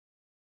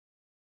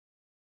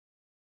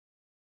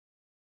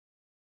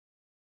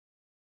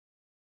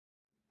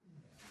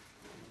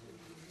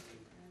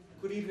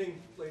Good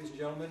evening, ladies and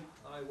gentlemen.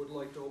 I would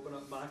like to open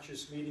up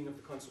March's meeting of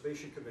the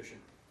Conservation Commission.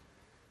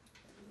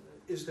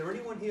 Is there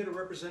anyone here to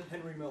represent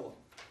Henry Miller?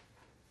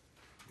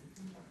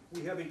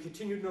 We have a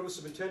continued notice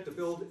of intent to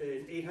build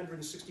an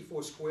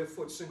 864 square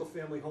foot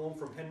single-family home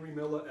from Henry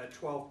Miller at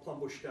 12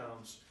 Plumbush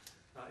Downs.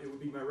 It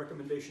would be my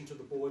recommendation to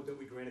the board that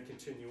we grant a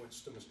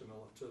continuance to Mr.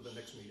 Miller to the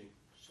next meeting.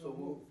 So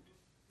moved.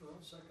 No,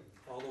 second.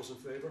 All those in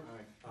favor?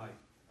 Aye. Aye.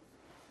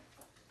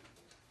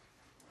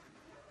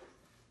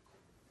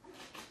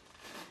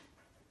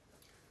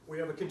 We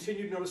have a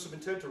continued notice of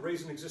intent to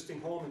raise an existing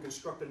home and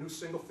construct a new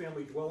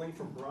single-family dwelling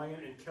from Brian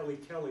and Kelly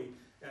Kelly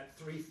at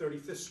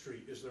 335th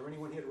Street. Is there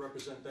anyone here to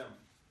represent them?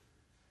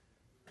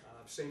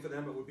 Same for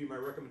them. It would be my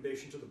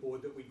recommendation to the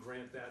board that we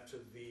grant that to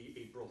the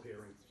April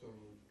hearing. So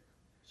moved.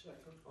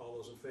 Second. All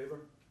those in favor?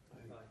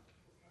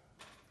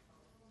 Aye.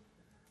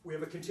 We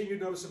have a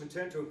continued notice of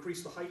intent to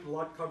increase the height and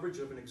lot coverage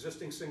of an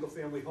existing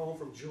single-family home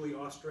from Julie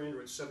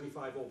Ostrander at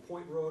 75 Old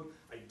Point Road.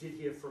 I did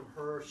hear from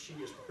her. She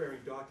is preparing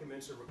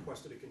documents and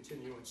requested a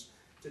continuance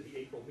to the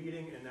April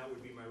meeting, and that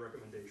would be my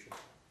recommendation.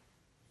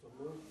 So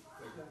moved.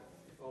 Second.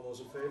 All those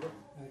in favor?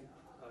 Aye.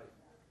 Aye.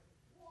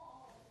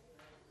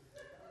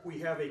 We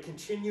have a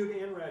continued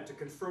ANRAD to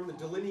confirm the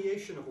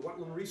delineation of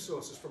wetland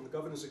resources from the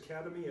Governor's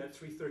Academy at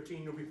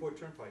 313 Newburyport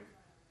Turnpike.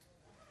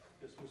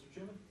 Yes, Mr.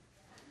 Chairman.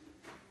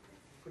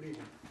 Good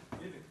evening.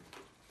 Good evening.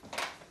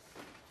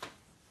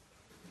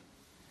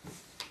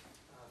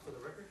 For the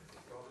record,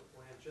 Robert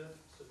Blanchett,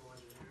 civil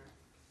engineer,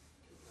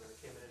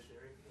 Cameron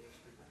Engineering, Ames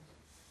Street.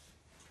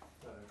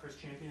 Chris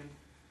Champion,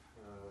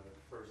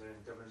 representing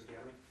Governor's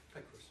Academy.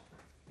 Hi, Chris.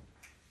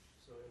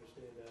 So I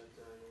understand that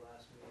in the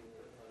last meeting,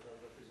 another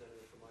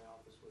representative from my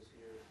office was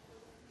here,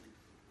 and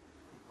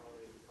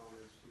already the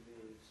comments to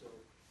me. So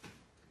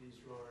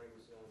these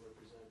drawings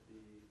represent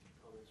the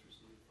comments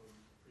received from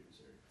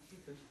previous area.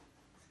 Okay.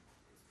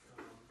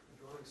 The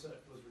drawing set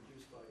was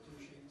reduced by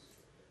 2 sheets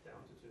down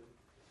to 2.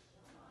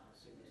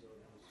 Seems as though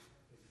there was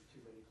maybe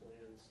too many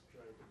plans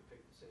trying to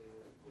depict the same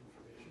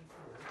information.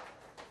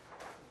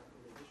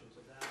 In addition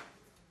to that,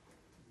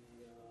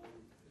 the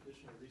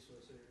additional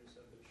resource areas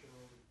have been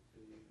shown.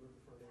 The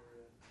riverfront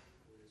area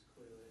is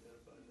clearly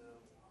identified now.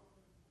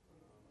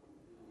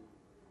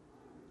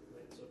 The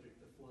land subject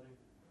to flooding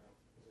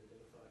is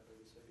identified by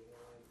this heavy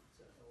line. It's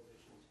at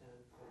elevation 10,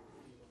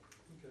 over FEMA.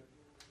 Okay.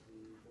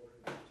 The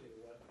bordering vegetated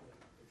wetland,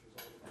 which was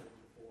on the plan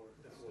before,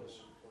 That is still was.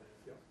 on the plan.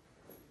 Yep.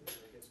 And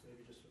I guess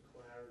maybe just for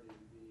clarity,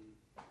 the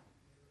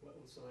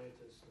wetland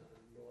scientists,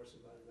 Norse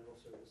Environmental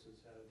Services,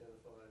 had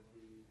identified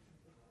the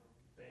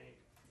bank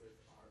with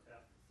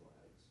RF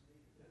flags,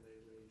 and they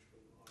range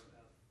from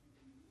RF1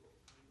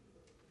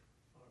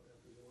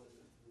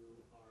 through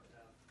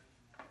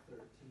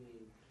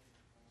RF13,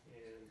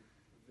 and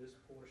this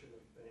portion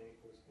of the bank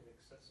was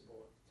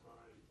inaccessible at the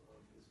time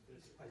of his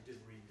visit. I did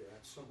read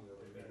that somewhere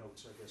in the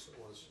notes, I guess it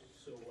was.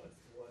 So what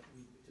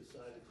we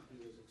decided to do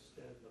is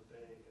extend the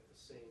bank at the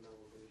same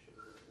elevation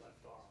as it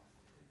left off.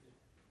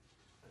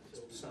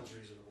 Until Sounds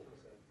reasonable.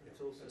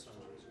 Until That such sounds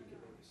time as we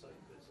reasonable. can make a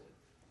site visit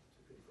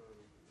to confirm,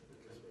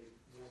 because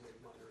we'll make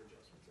minor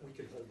adjustments. We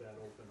can hold that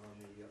open on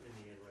the, in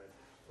the INRAD,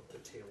 of the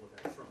tail of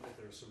that front, if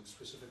there are some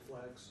specific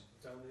flags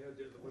down there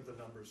with the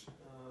numbers.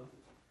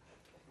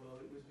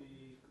 Well, it would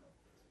be,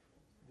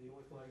 the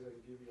only flags I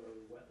can give you are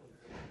the wetland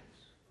flags,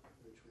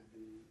 which would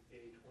be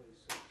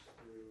A26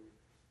 through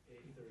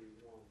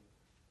A31.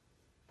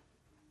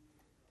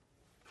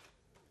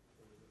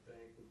 The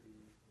bank would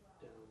be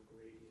down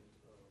gradient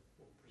of,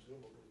 well,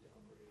 presumably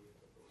down gradient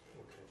of those.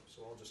 Okay,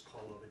 so I'll just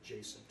call it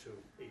adjacent to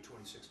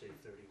 826 to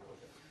 831.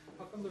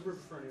 How come the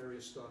riverfront area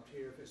stopped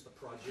here? Is the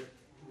project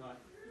not,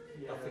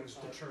 nothing's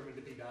determined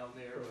to be down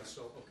there, or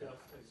so, okay. Yep,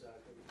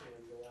 exactly,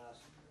 and the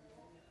last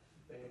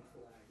bank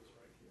flag is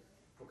right here.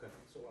 Okay,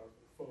 So our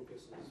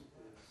focus is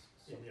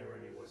In there somewhere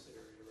in anyway. this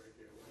area right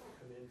here. We're gonna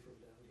come in from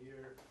down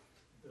here,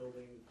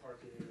 building,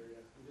 parking area.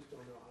 We just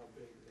don't know how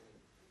big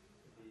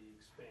the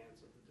expanse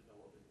of the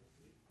development will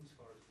be as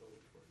far as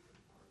building footprint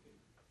and parking.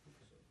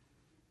 So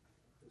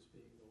this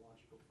being the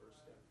logical first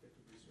step, get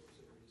the resource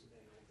areas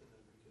nailed, and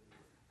then we can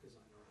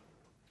design around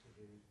that.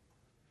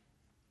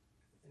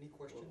 any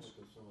questions? What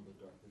does some of the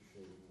darker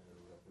shading there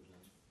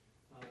represent?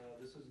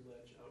 This is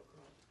ledge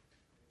outcrop.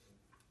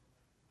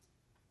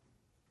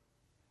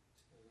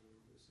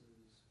 This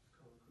is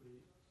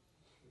concrete,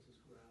 this is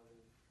gravel,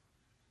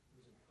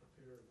 there's a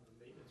pair of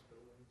maintenance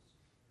buildings.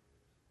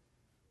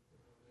 We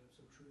have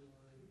some tree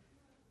line.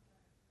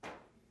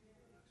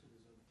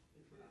 Actually,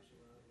 it wraps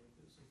around like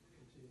this and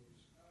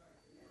continues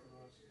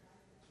across.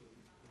 So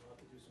we'll have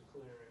to do some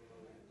clearing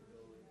while we get the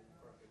building and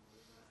parking.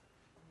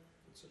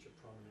 It's such a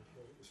prominent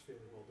hill, it was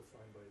fairly well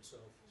defined by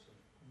itself, so.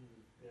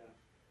 Yeah.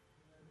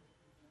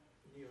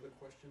 Any other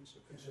questions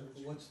or And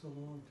concerns? what's the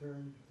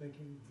long-term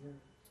thinking here?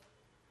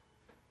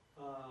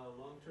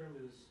 Long-term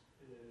is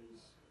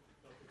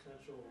a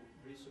potential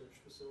research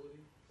facility,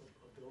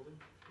 a building,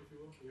 if you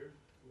will, here,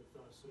 with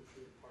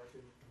associated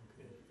parking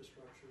and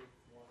infrastructure,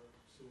 water,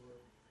 sewer.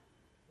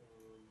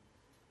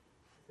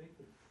 I think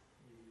the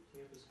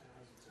campus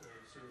has its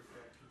own sewer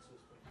collection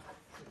system.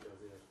 It does,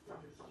 yeah.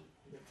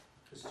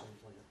 the same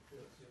plan.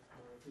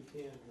 If we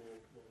can,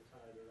 we'll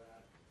tie to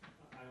that.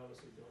 I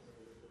honestly don't know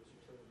where those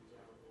utilities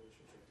are in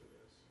relationship to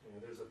this. Yeah,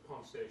 there's a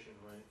pump station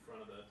right in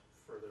front of the,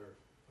 further,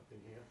 Up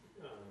in here.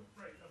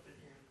 right up in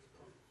here, there's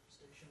a pump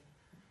station.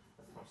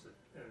 Pumps it,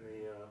 and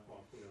the,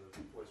 well, you know,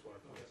 the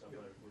wastewater plant's up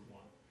by Route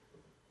 1.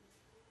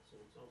 So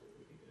it sounds like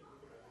we can get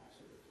gravity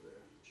sewage there.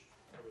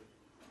 I would,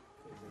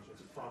 it's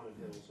a farming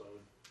hill, so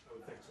I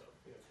would think so,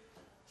 yeah.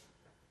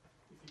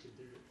 If you can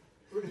dig it.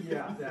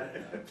 Yeah,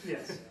 that,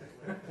 yes,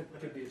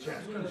 could be a I was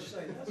challenge. gonna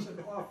say, that's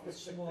an awful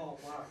small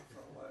lot for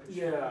a ledge.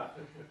 Yeah.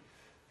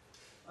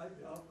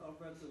 I'll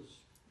bet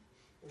there's,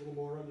 A little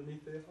more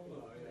underneath there?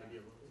 Oh, yeah. Maybe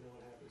a You little. know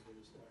what happens when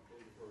you start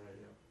digging. Right,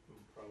 yeah,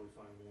 we'll probably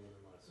find more than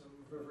less. I'm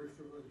very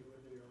familiar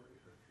with the area.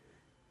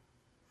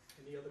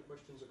 Any other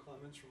questions or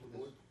comments from the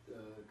board?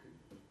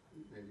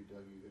 Maybe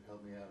Doug, you could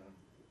help me out on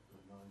the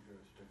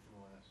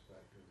non-jurisdictional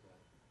aspect of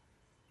that.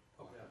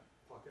 Of that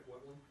pocket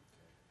wetland?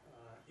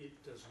 It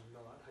does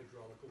not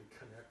hydraulically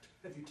connect.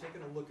 Have you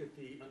taken a look at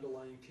the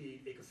underlying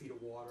peat, acre feet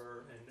of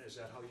water, and is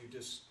that how you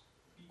just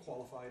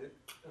qualified it?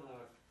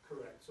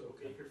 Correct, so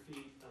Okay. acre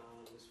feet,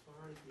 as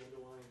far as the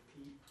underlying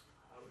peat,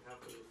 I would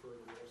have to refer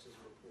to Morse's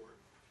report.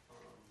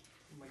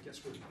 My guess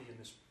would be in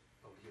this,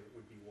 out here, it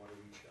would be water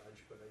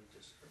recharge, but I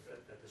just,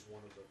 that is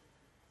one of the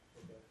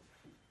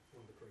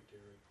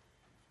criteria.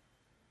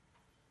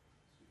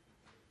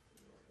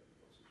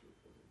 Morse's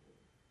report.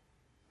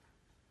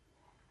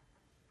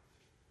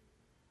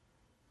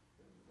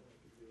 And what I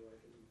can do,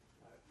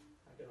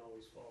 I can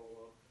always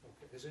follow up.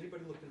 Okay, has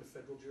anybody looked into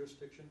federal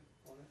jurisdiction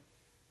on it?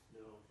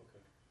 No,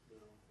 Okay.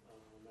 no.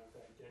 Matter of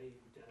fact,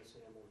 Dennis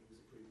Hamel, he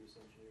was a previous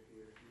engineer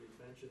here, he had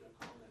mentioned a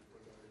comment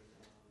regarding,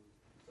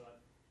 he thought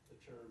the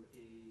term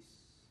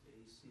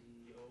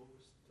ACO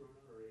was thrown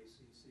out, or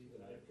ACC,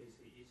 but I,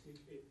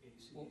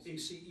 ACEC? Well, He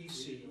ACEC,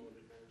 didn't know what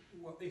it meant.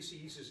 well,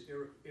 ACEC is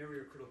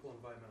Area Critical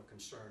Environmental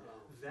Concern. Oh.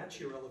 That's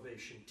your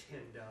elevation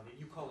 10 down there.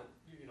 You call it,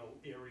 you know,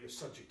 area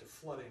subject to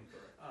flooding.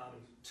 Correct.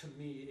 To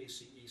me,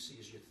 ACEC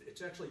is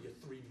it's actually your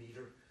 3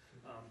 meter,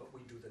 but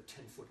we do the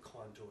 10-foot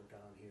contour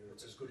down here.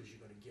 It's as good as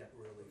you're gonna get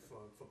really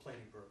for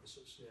planning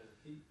purposes. Yeah,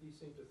 he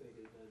seemed to think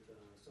it meant,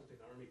 something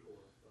Army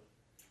Corps, but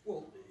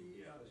Well,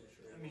 yeah, I wasn't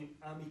sure. I mean,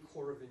 Army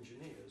Corps of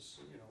Engineers,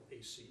 you know,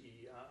 ACE,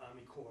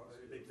 Army Corps,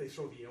 they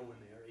throw the O in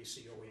there,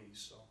 ACOE,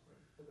 so.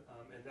 Okay.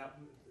 And that,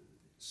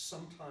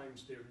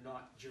 sometimes they're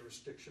not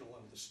jurisdictional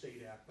under the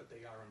state act, but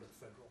they are under the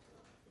federal.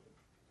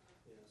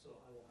 Yeah, so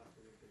I will have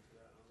to look into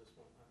that on this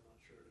one, I'm not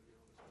sure, to be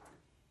honest with you.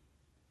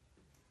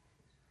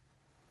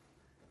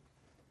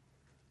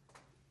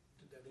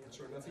 Did that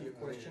answer enough of your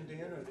question,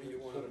 Dan, or do you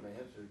want Sort to? of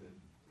answered it,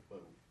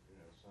 but, you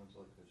know, it sounds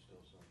like there's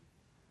still some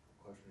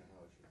question of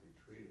how it should be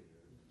treated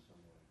or in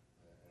some way.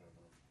 I don't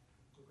know.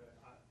 Okay,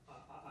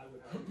 I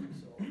would have to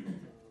consult with,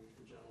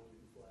 the gentleman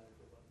who flagged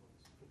the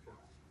wetlands. Okay.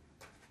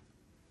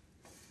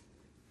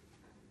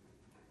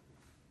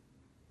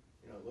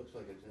 You know, it looks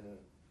like it's in a,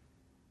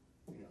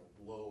 you know,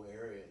 low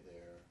area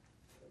there,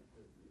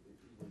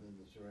 within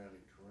the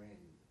surrounding terrain.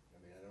 I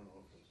mean, I don't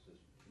know if it's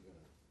just, you're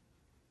gonna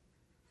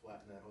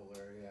flatten that whole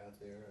area out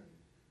there and,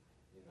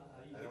 you know,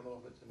 I don't know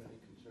if it's of any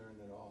concern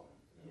at all.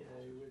 You know.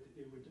 Yeah,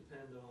 it would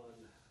depend on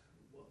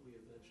what we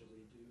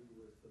eventually do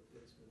with the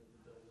placement of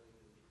the building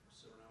and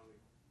surrounding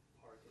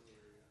parking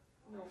area.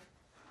 No,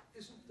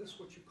 isn't this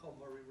what you call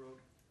Murray Road?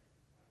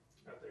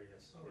 Out there,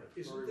 yes. All right.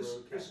 Yeah. Isn't Murray this-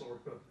 Road, Castle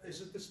Road.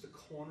 Isn't this the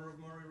corner of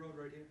Murray Road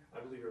right here? I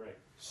believe you're right.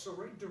 So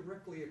right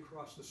directly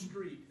across the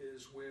street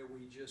is where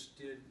we just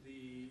did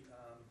the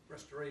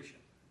restoration,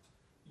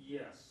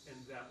 Yes.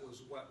 and that was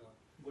wetland.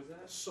 Was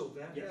that? So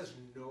that Yes. has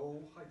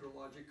no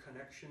hydrologic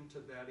connection to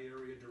that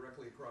area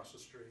directly across the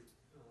street?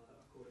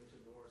 According to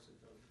Norris, it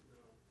doesn't, no.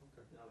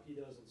 Okay. Now, he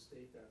doesn't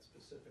state that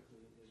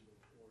specifically in his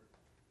report,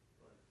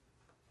 but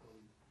from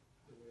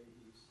the way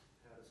he's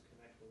had us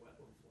connect the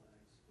wetland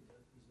flags,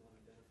 he's not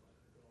identified a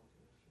hydraulic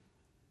connection.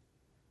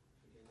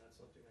 Again, that's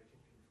something I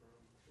can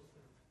confirm with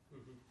him.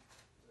 Mhm.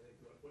 I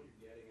think what you're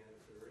getting at,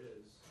 if there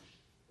is,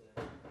 then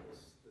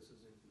this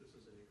is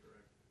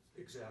incorrect.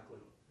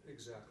 Exactly,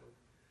 exactly.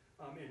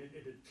 And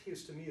it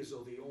appears to me as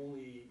though the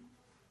only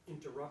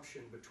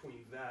interruption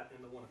between that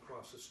and the one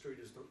across the street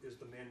is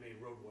the man-made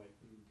roadway.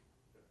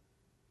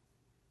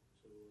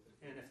 So,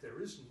 And if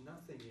there is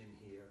nothing in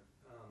here,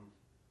 I'm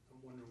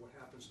wondering what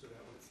happens to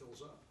that when it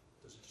fills up?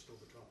 Does it just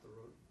overtop the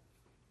road?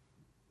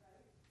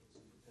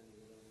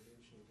 depending on what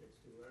elevation it gets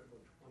to, we're at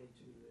about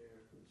 22 there,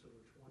 so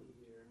we're 20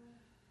 here, and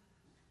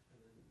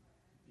then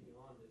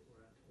beyond it,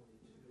 we're at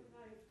 22.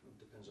 It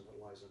depends on what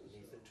lies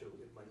underneath it too.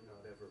 It might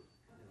not ever,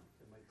 you know,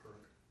 it might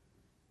perk.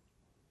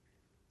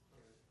 All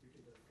right, we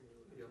can definitely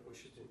look Yeah, into we those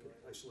should two look at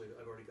items. isolated,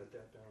 I've already got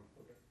that down.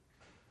 Okay.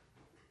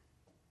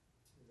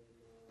 And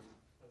then,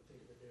 I would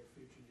think in the near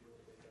future, you want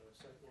to make a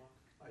sidewalk.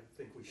 I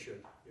think we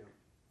should, yeah,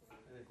 I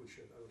think we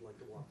should. I would like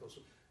to walk those.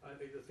 I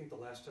think the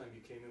last time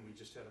you came in, we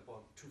just had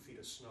about 2 feet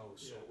of snow,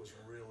 so it was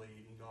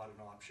really not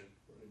an option.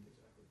 Right,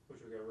 exactly.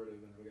 Which we got rid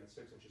of, and we got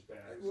 6 inches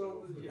back,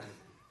 Well, so. yeah,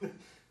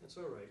 that's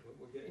all right,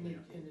 we're getting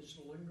there. And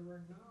it's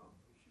lingering now,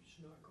 it's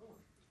not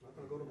going. Not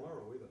gonna go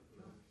tomorrow either.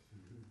 No.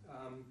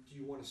 Do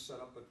you wanna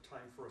set up a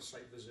time for a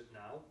site visit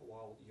now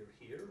while you're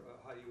here?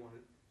 How do you wanna,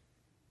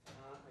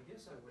 I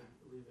guess I would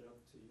leave it up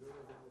to your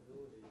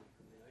availability. I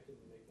mean, I can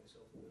make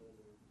myself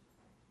available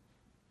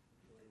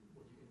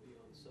when you can be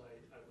on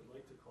site. I would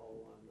like to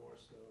call on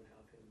Norsto and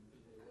have him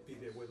be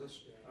there with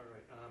us? Yeah. All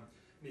right,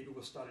 maybe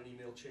we'll start an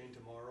email chain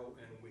tomorrow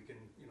and we can,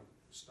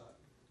 start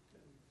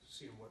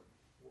seeing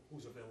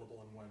who's available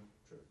and when.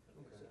 Sure, that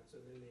makes Okay. sense.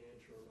 And in the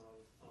interim,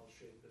 I'll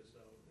shape this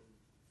out and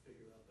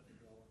figure out the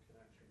hydraulic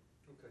connection.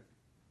 Okay.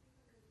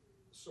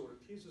 So it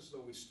appears as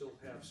though we still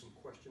have some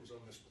questions on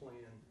this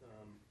plan.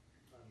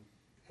 I'm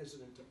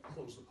hesitant to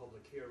close the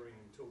public hearing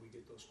until we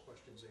get those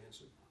questions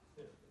answered.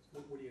 Yeah, that's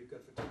What do you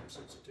got for time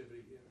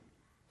sensitivity here?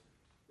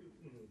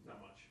 not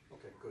much.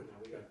 Okay, good. No,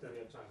 we got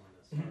time on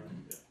this. All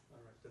right, Yeah.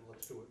 all right, then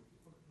let's do it.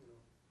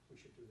 We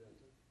should do that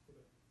then.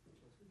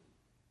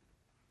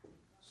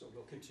 So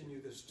we'll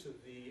continue this to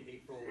the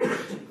April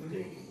 18th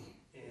date,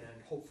 and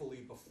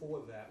hopefully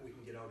before that, we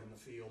can get out in the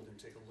field and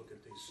take a look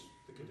at the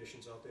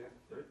conditions out there.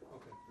 Right.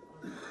 Okay.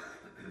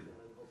 And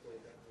then hopefully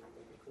that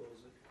we can close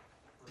it.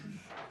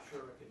 I'm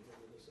sure I can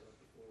handle this out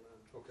before then.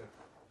 Okay.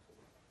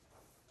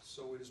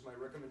 So it is my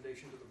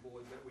recommendation to the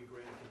board that we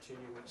grant a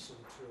continuance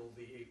until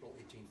the April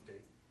 18th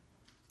date.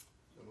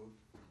 So moved.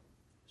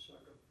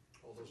 Second.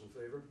 All those in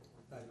favor?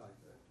 Aye.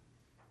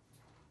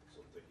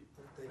 So thank you.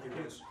 Thank you,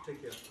 guys.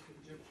 Take care.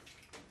 Jim?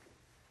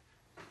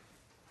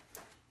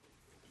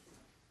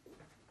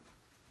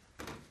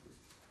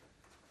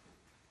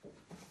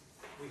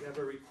 We have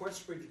a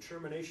request for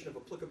determination of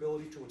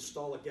applicability to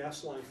install a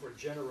gas line for a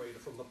generator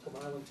from the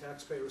Plum Island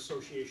Taxpayer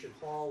Association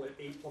Hall at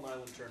 8 Plum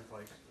Island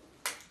Turnpike.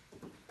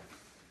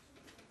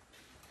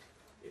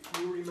 If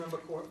you remember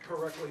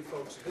correctly,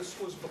 folks, this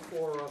was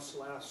before us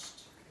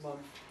last month,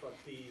 but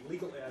the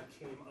legal ad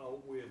came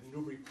out with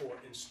Newburyport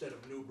instead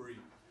of Newbury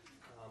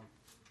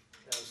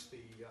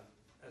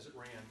as it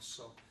ran,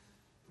 so.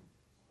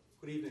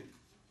 Good evening.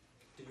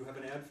 Did you have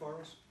an ad for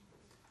us?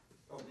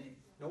 Oh, me?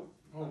 Nope.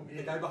 Oh, The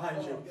yeah. guy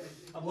behind you. Oh, okay.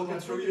 I'm Well, looking I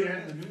through put you. the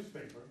ad in the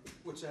newspaper.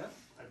 What's that?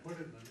 I put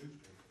it in the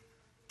newspaper.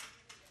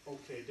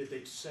 Okay, did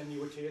they send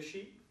you a tear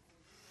sheet?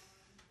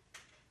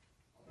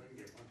 I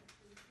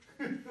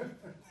didn't get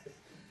one.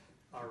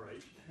 All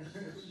right.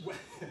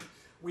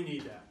 We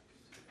need that.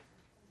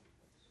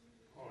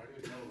 Oh, I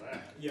didn't know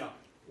that. Yeah,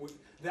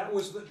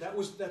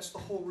 that's the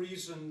whole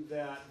reason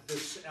that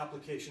this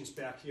application's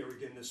back here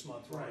again this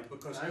month, right?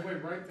 Because, I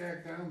went right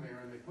back down there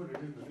and they put it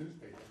in the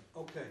newspaper.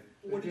 okay,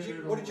 They what did did it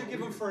you over give them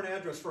weekend. for an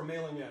address, for a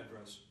mailing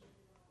address?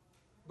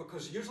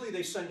 Because usually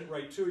they send it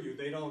right to you,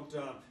 they don't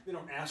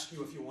ask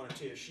you if you want a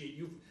tear sheet,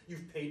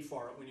 you've paid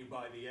for it when you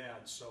buy the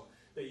ad, so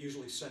they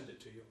usually send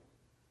it to you.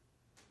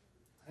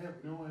 I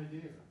have no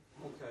idea.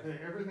 Okay,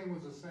 Everything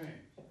was the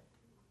same,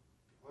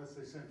 unless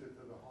they sent it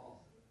to the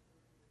hall.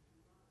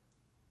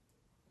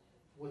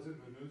 Was it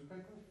in the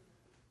newspaper?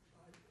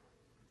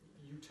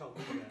 you tell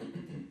me that.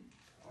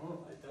 Oh,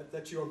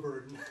 That's your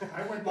burden.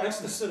 I went Nice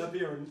down to sit up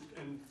here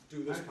and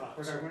do this part.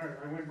 But so.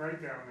 I went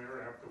right down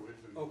there afterwards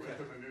and went Okay.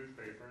 to the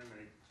newspaper and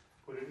they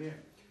put it in.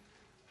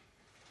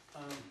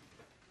 Um,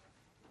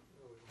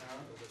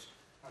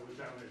 I was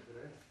down there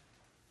today.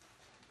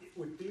 It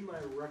would be my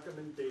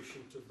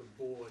recommendation to the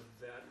board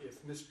that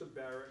if Mr.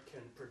 Barrett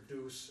can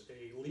produce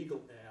a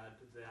legal ad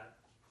that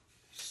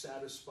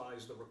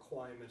satisfies the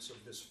requirements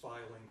of this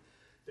filing,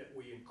 that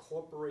we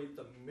incorporate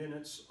the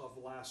minutes of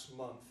last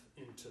month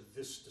into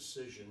this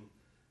decision,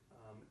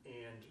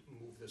 and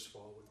move this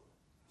forward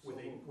with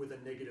So moved. with a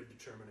negative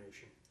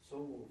determination. So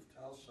moved.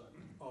 I'll second.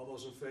 All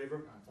those in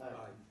favor? Aye.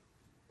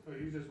 So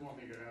you just want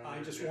me to go down there?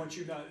 I just and- want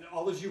you to,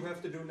 all that you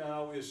have to do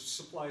now is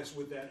supply us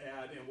with that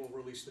ad and we'll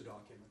release the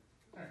document,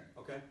 All right,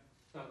 okay?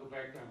 so I'll go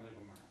back down there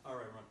tomorrow. All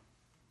right, Ron,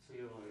 See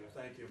you later.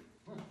 thank you.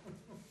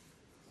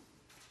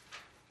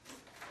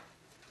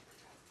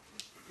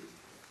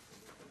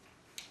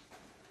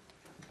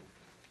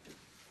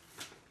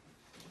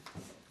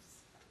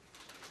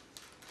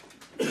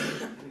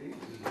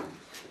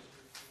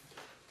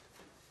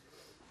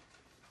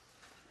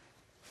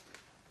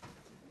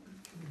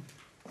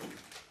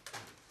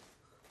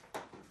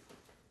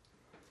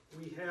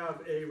 We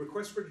have a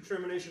request for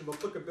determination of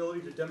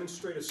applicability to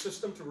demonstrate a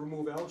system to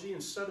remove algae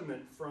and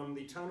sediment from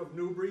the town of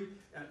Newbury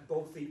at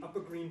both the Upper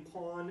Green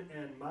Pond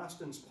and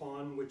Marston's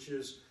Pond, which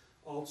is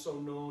also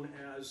known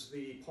as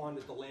the pond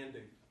at the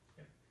landing.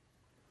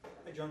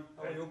 Hey, John,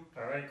 how are you?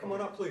 All right. Come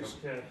on up, please.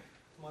 Okay,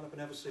 Come on up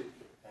and have a seat.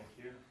 thank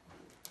you.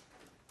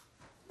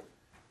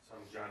 So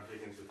I'm John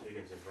Higgins with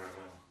Higgins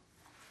Environmental.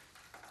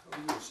 How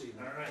are you this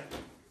evening? All right.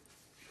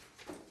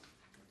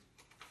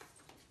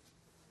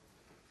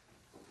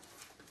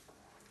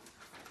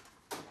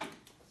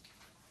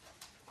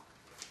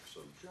 So,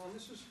 John,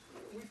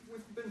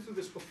 we've been through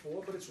this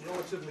before, but it's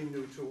relatively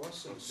new to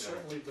us, and Okay.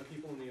 certainly the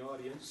people in the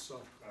audience, so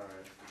All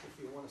right. if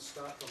you want to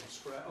start from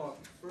scratch,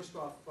 first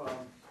off,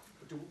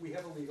 do we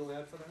have a legal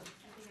ad for that?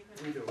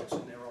 We do, it's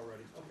in there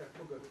already. Okay,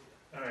 we're good.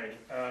 All right,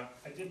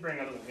 I did bring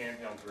a little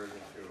handheld version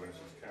too, and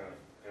just kind of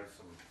have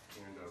some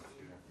handouts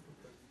here.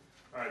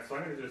 All right, so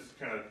I'm gonna just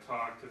kind of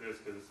talk to this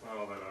because it's not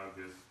all that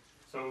obvious.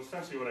 So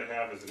essentially what I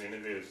have is an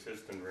innovative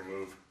system to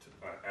remove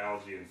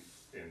algae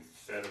and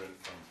sediment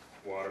from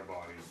water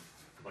bodies,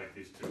 like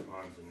these two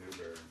ponds in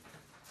Newbury.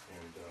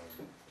 And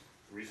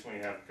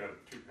recently I've got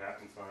 2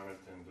 patents on it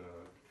and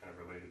kind of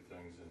related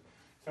things. And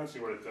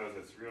essentially what it does,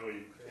 it's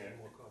really, Okay,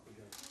 more copy,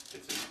 John.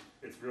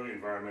 it's really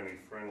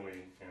environmentally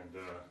friendly, and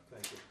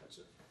Thank you, that's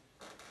it.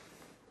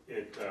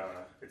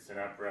 it's an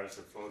apparatus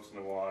that floats in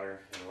the water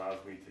and allows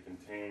me to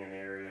contain an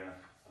area.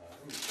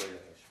 Let me show you,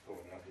 I should pull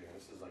it out here.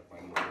 This is like my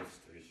little lift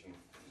station.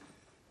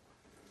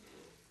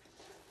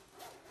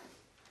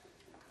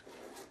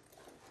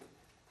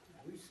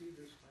 Did we see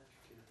this last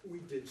year? We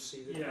did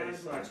see that. Yeah,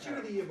 it's Last year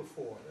or the year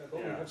before, but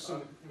we Yeah. have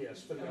seen,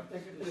 yes, for the, I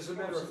think it as was a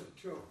matter of,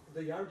 true.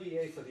 the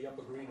RDA for the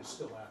upper green is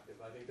still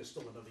active. I think there's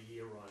still another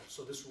year on it,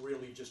 so this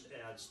really just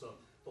adds the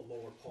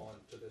lower pond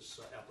to this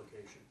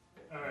application.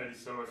 Alright,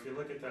 so if you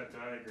look at that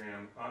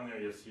diagram, on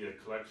there you'll see a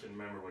collection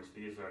member, which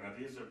these are. Now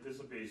this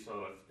will be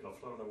so it'll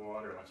flow in the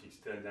water and actually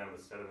extend down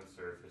the sediment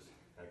surface.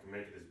 I can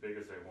make it as big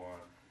as I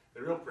want.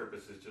 The real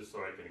purpose is just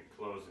so I can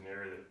enclose an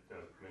area that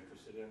I'm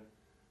interested in,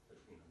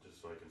 just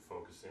so I can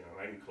focus in on.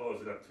 I can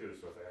close it up too,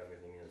 so if I have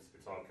anything in,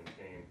 it's all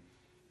contained.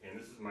 And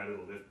this is my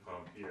little lift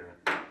pump here.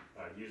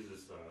 It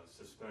uses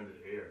suspended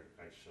air,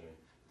 actually.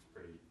 It's a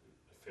pretty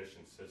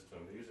efficient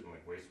system. They use it in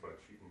like wastewater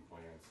treatment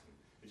plants.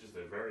 It's just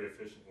a very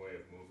efficient way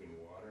of moving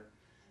water,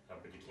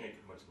 but you can't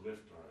get much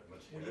lift on it,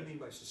 much What do you head.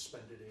 mean by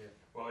suspended air?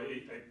 Well, I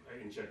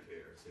inject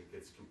air, so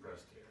it's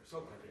compressed air.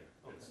 So, Okay,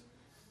 yeah, it's,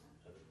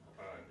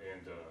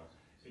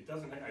 it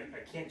doesn't,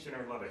 I can't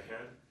generate a lot of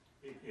head.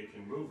 It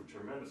can move a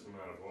tremendous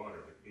amount of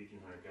water, like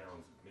 1,800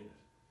 gallons a minute,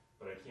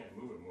 but I can't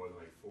move it more than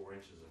like 4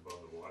 inches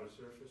above the water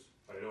surface.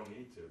 But I don't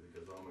need to,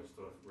 because all my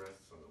stuff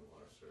rests on the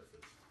water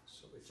surface.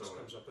 So it just So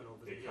comes up and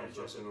over the It comes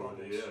edge up as it and over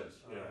the bubbles. edge,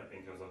 yeah,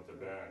 and comes up the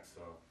back,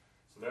 so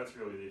that's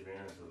really the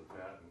advantage of the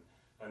patent.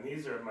 And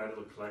these are my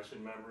little collection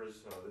members,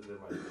 so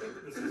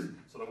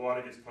the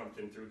water gets pumped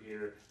in through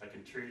here, I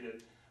can treat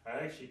it,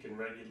 I actually can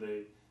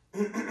regulate,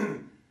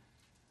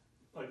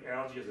 like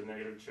algae has a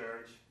negative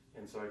charge,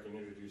 and so I can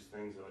introduce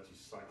things that let you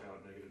suck out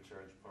negative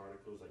charged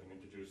particles. I can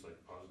introduce like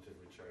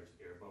positively charged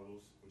air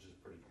bubbles, which is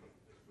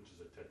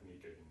a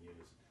technique I can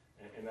use.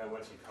 And that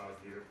lets you cause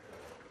the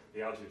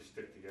algae to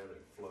stick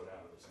together, float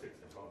out, it'll stick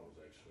to the bubbles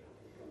actually.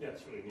 Yeah,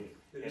 it's really neat.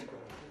 It is And- good.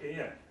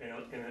 Yeah, and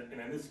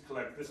then this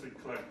would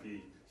collect the,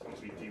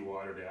 essentially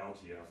dewatered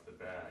algae off the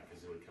back,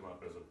 because it would come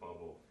up as a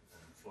bubble and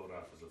float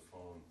off as a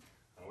foam,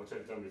 which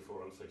I've done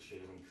before. It looks like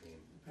shaving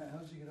cream. Pat,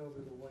 how's he get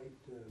over the white,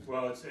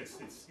 Well, it's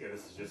yeah,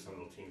 this is just some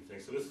little team thing.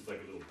 So this is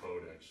like a little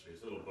boat actually.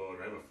 It's a little boat.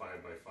 I have a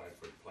 5 by 5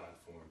 foot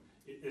platform.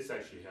 This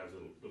actually has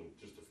a little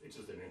it's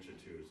just an inch or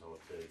two is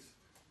all it takes.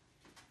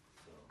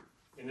 So,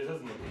 and it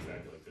doesn't look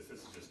exactly like this.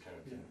 This is just kind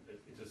of,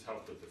 it just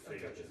helps with the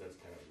figure, because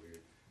that's kind of weird.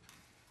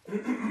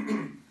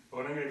 But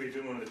what I'm going to be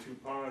doing with the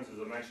 2 ponds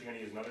is I'm actually going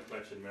to use another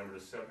collection member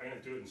to set. I'm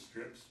going to do it in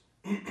strips.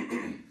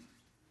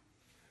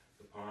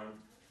 The pond,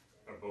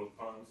 or both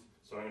ponds.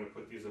 So I'm going to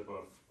put these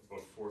about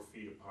 4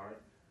 feet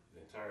apart,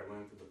 the entire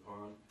length of the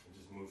pond, and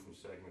just move from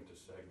segment to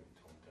segment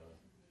until I'm done.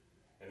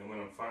 And then when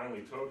I'm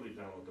finally totally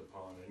done with the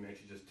pond, I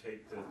actually just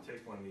take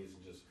one of these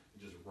and just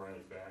run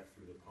it back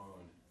through the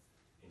pond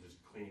and just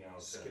clean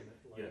out that. Skim it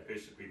like. Yeah,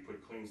 basically put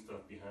clean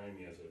stuff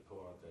behind me as I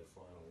pull out that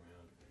final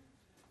round.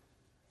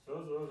 So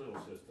those are those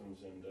little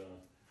systems, and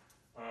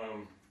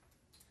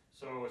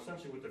so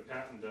essentially what the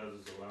patent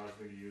does is allows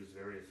me to use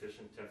very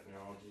efficient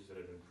technologies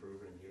that have been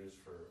proven and used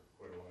for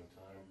quite a long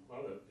time. A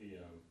lot of the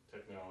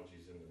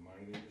technologies in the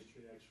mining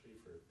industry actually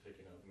for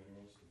taking out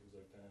minerals and things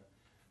like that.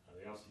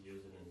 They also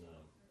use it in the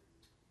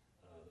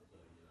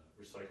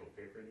recycled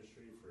paper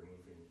industry for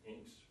removing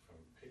inks from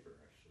paper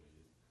actually.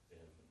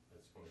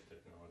 That's one of the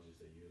technologies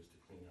they use to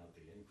clean out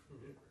the ink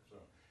from paper. So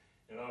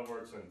it all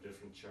works on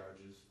different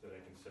charges that I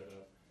can set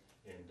up,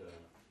 and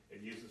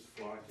it uses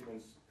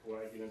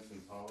coagulants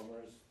and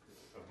polymers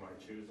of my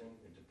choosing.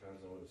 It depends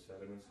on what the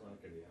sediment's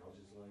like and the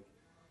algae's like.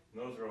 And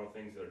those are all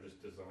things that are just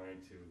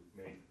designed to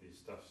make the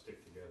stuff stick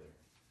together.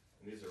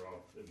 And these are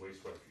all, the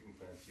wastewater treatment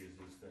plants use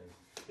these things.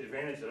 The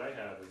advantage that I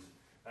have is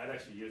I'd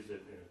actually use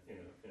it in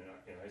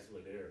an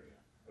isolated area.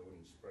 I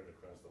wouldn't spread it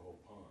across the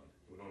whole pond.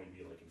 It would only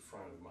be like in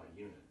front of my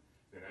unit.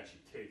 And then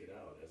actually take it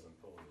out as I'm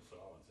pulling the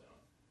solids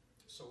out.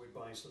 So it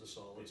binds to the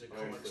solids, It it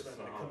binds collects to them,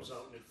 and it comes solids.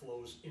 out and it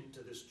flows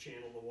into this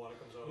channel, the water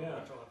comes out Yeah,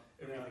 on top,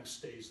 everything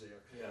stays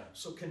there. Yeah.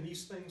 So can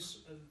these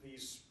things,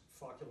 these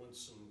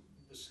flocculants and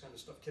this kind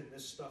of stuff, can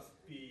this stuff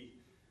be,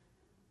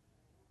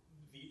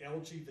 the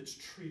algae that's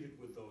treated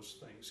with those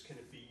things, can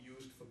it be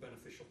used for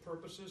beneficial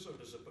purposes, or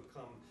does it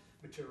become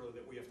material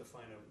that we have to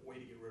find a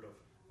way to get rid of?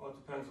 Well, it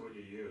depends what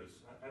you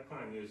use. I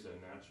plan on using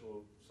a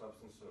natural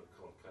substance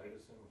called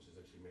chitosan, which is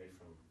actually made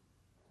from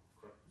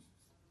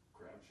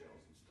crab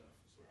shells and stuff.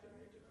 That's what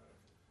they make it out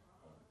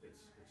of.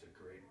 It's a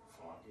great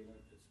flocculant.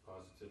 It's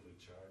positively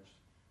charged.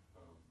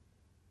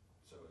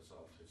 So it's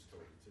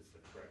the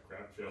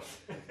crab shell.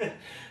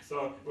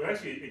 So well,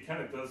 actually, it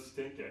kind of does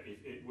stink.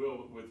 It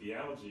will with the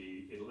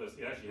algae. It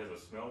actually has a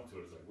smell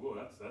to it. It's like, whoa,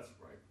 that's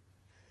right.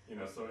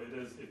 So it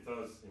is. It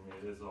does. I mean,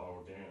 it is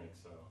all organic.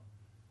 So.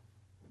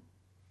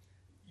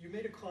 You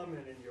made a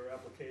comment in your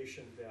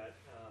application that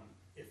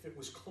if it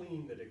was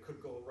clean, that it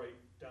could go right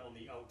down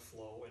the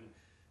outflow, and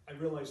I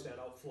realize that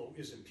outflow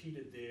is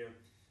impeded there.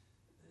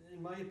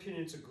 In my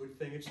opinion, it's a good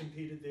thing it's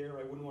impeded there.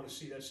 I wouldn't want to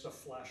see that stuff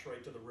flash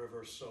right to the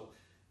river, so,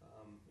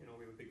 you know,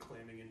 we have a big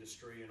clamming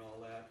industry and all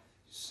that.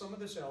 Some of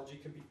this algae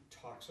can be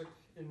toxic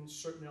in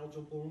certain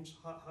algal blooms.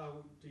 How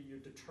do you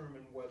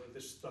determine whether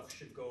this stuff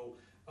should go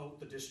out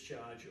the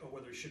discharge or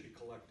whether it should be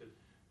collected?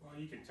 Well,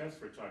 you can test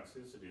for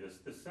toxicity.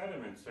 The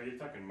sediment, so you're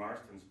talking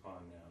Marston's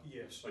Pond now.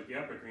 Yes. Like the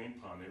Upper Green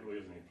Pond, there really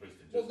isn't any place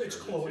to Well, discharge. it's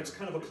closed, it's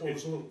kind of a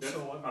closed loop, That's-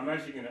 so I'm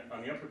actually gonna,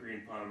 on the Upper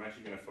Green Pond, I'm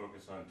actually gonna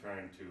focus on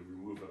trying to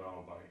remove it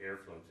all by air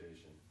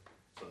flotation.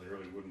 So there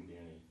really wouldn't be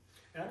any,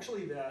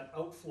 actually that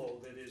outflow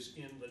that is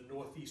in the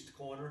northeast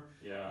corner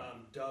yeah.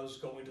 does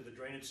go into the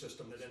drainage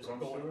system that ends up Storm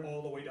going sewer?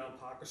 all the way down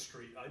Parker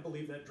Street. I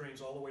believe that drains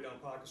all the way down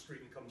Parker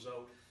Street and comes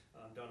out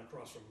down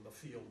across from the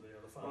field there,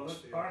 the Well, farmer's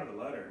that's field. part of the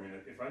letter. I mean,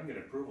 if I can get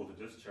approval to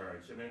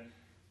discharge, I mean,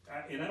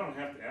 and I don't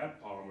have to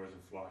add polymers and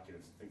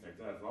flocculants and things like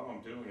that. All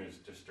I'm doing is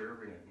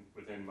disturbing it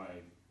within my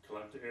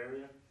collector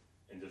area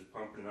and just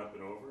pumping it up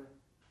and over.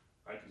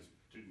 I can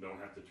don't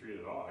have to treat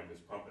it at all. I can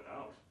just pump it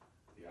out,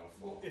 the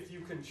Well, outflow. if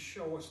you can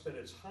show us that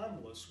it's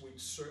harmless, we'd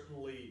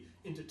certainly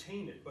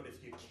entertain it, but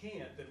if you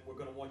can't, then we're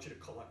gonna want you to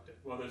collect it.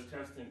 Well, there's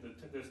testing,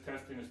 there's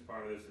testing as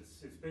part of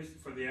this. It's basically,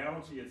 for the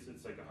algae, it's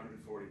like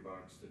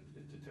 $140 to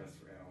test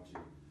for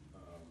algae.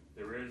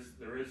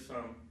 There is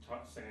some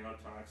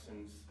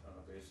cyanotoxins,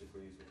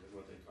 basically is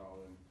what they call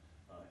them,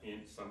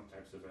 in some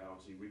types of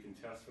algae. We can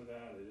test for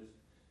that.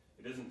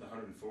 It isn't the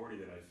 140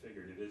 that I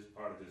figured. It is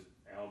part of this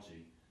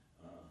algae.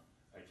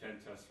 I can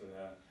test for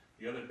that.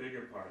 The other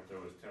bigger part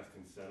though is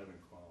testing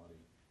sediment quality.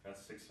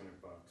 That's $600.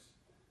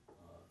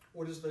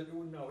 What is the,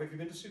 no, have you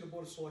been to see the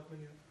Board of Selectmen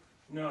yet?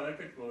 No, they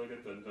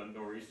got the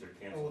nor'easter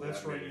canceled. Oh,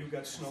 that's that right, meeting. you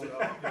got snowed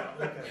out, yeah,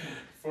 okay.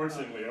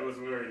 Fortunately, I was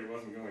worried it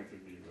wasn't going to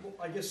be, but, Well,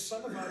 I guess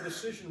some of our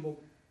decision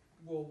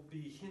will be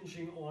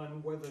hinging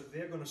on whether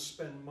they're gonna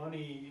spend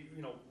money,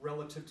 you know,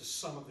 relative to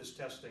some of this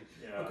testing.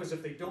 yeah. Because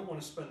if they don't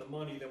wanna spend the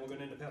money, then we're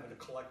gonna end up having to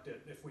collect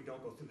it if we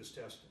don't go through this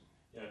testing.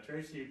 Yeah,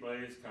 Tracy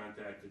Blaze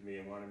contacted me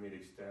and wanted me to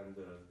extend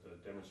the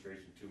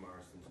demonstration to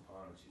Marston's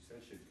Pond. She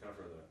said she'd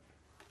cover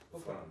the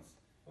Okay. funds.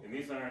 And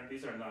these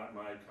are not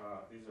my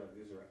cost, these are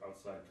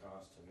outside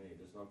costs to me.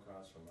 There's no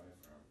cost from my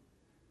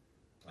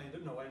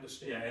firm. No, I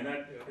understand. Yeah,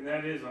 Yeah. and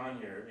that is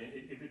on here.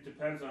 It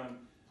depends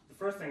on, the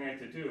first thing I have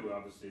to do,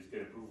 obviously, is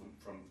get approval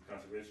from the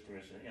Conservation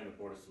Commission and the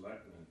Board of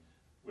Selectmen,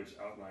 which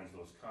outlines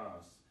those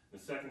costs. The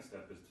second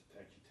step is to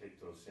actually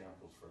take those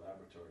samples for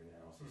laboratory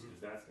analysis, Mhm.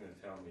 because that's gonna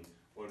tell me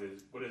what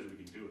is it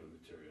we can do with the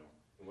material,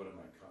 and what it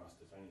might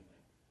cost, if anything.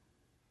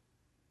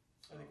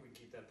 I think we can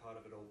keep that part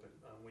of it open.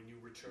 When you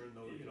return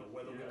those, you know,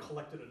 whether we Yeah.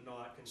 collect it or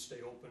not can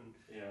stay open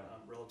Yeah,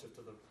 relative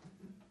to the,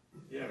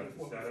 yeah, but if the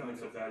What we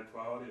sediments find of that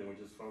quality, then we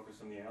just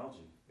focus on the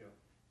algae. Yeah.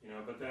 You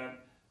know, but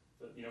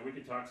you know, we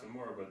could talk some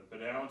more,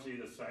 but algae,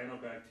 the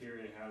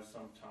cyanobacteria has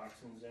some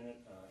toxins in it.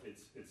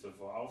 It's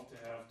evolved to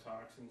have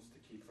toxins to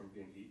keep from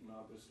being eaten,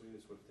 obviously,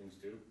 that's what things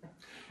do.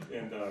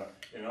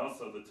 And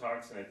also the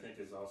toxin, I think,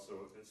 is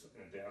also, it's an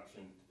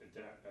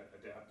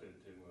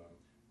adapted to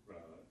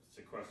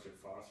sequester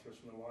phosphorus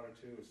from the water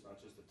too. It's not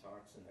just a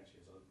toxin, it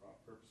actually has other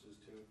purposes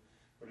too.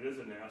 But it is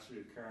a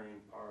naturally occurring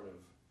part of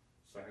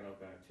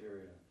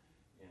cyanobacteria,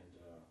 and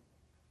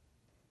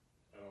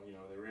you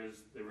know,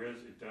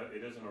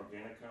 it is an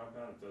organic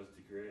compound. It does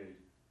degrade.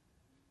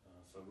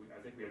 So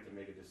I think we have to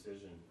make a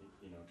decision,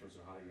 you know, in terms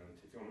of how you're going to,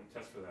 if you want to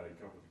test for that, you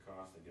come up with the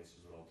cost, I guess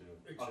is what I'll do.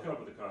 I'll come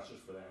up with the cost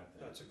just for that,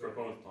 then, That's a for good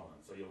both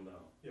ponds, so you'll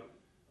know. Yep.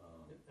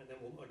 And then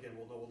we'll know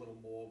a little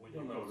more when you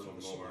You'll know go a through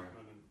the little more.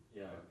 selectmen and.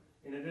 Yeah,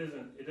 and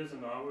it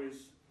isn't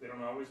always, they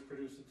don't always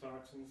produce the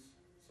toxins,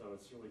 so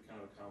it's really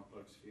kind of a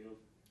complex field.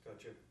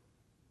 Gotcha.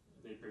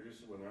 They produce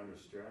it when they're under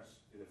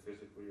stress, either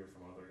physically or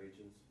from other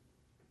agents.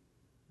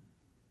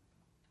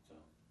 So,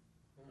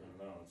 I don't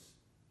know, it's,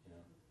 you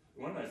know,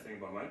 one nice thing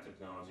about my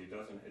technology,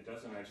 it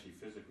doesn't actually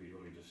physically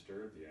really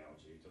disturb the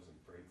algae, it doesn't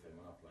break them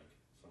up like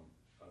some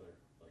other,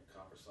 like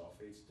copper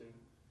sulfates do.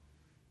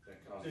 That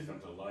causes them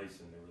to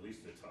lyse and they release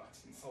their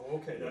toxins.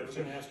 Oh, okay, I was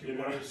gonna ask you, You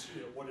know,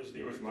 what is the.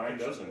 Yours, mine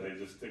doesn't, they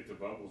just stick to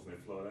bubbles and they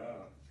float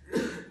out. And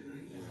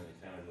they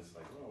kind of just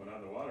like, oh, we're not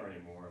in the water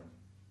anymore.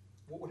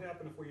 What would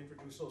happen if we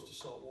introduce those to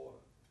salt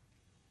water?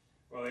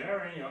 Well, they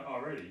are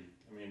already,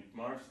 I mean,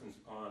 Marston's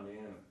Pond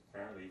and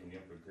apparently even the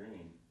Upper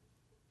Green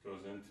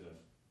goes into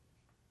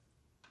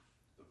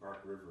the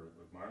Park River,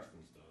 what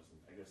Marston's does, and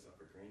I guess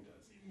Upper Green does.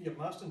 Yeah,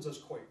 Marston's does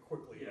quite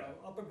quickly. Yeah.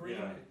 Upper Green,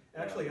 Yeah.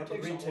 actually, Upper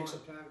Green takes a,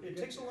 time to it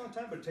get takes a there. long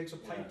time, but it takes a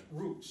piped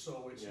route,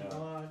 so it's Yeah.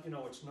 not, you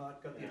know, it's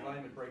not got the Yeah.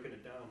 environment breaking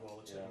it down while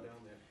it's sitting Yeah.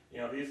 down there. You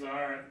know, these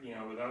are, you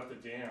know, without the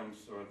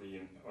dams or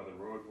the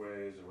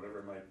roadways or whatever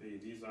it might be,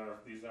 these are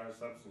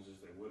substances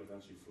that would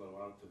eventually flow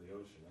out to the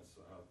ocean. That's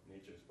how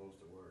nature's supposed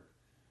to work.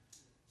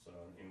 So,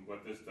 and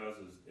what this does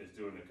is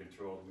do it in a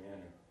controlled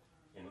manner.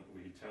 And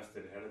we test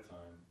it ahead of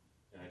time,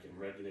 and I can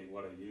regulate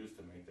what I use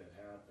to make that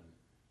happen.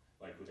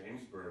 Like with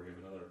Amesbury, we have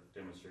another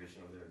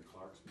demonstration over there in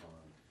Clark's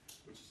Pond,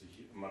 which is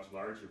a much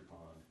larger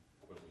pond,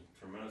 with a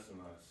tremendous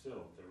amount of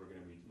silt that we're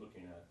gonna be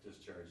looking at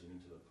discharging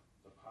into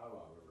the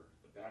Powwow River,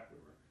 the back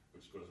river,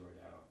 which goes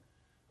right out.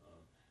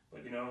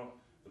 But you know,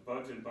 the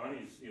bugs and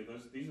bunnies, you know,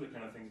 these are the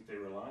kind of things that they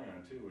rely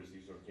on too, is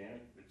these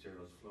organic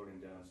materials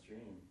floating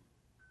downstream.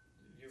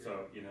 You're-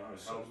 So, you know, it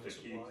helps to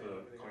sediment keep supply and the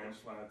everything clam else.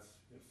 flats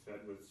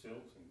fed with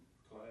silt and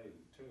clay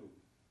too.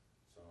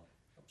 So,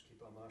 Helps keep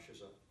our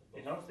marshes up.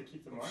 it helps to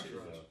keep the Above sea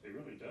marshes rise. up, it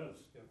really does.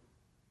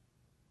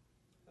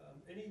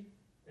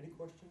 Any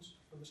questions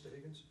for Mr.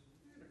 Higgins?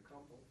 And a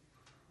couple.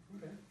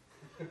 Okay.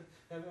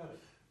 Have at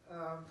it.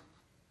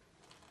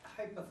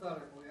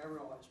 Hypothetically, I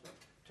realize, but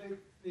take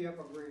the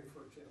Upper Green,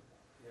 for example.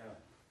 Yeah.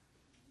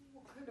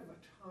 What kind of a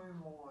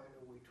timeline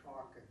are we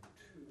talking to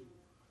clean it?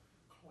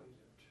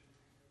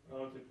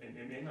 Well,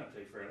 it may not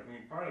take forever. I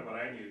mean, part of what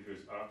I need to do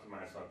is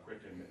optimize how quick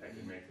I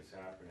can make this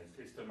happen.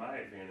 It's to my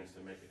advantage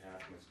to make it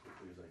happen as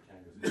quickly as I can,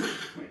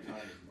 because my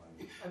time is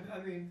money. I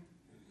mean,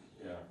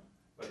 Yeah.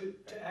 But,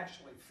 to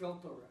actually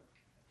filter it.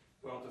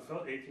 well, to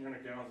fill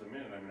 1,800 gallons a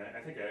minute, I mean,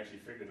 I think I actually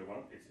figured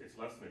it's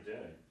less than a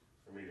day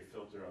for me to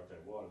filter out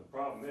that water. The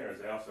problem there is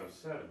I also have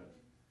sediment,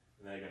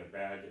 and then I gotta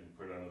bag it and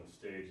put it on the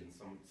stage, and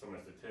someone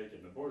has to take it.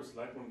 And the Board of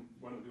Selectmen,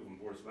 one of the people from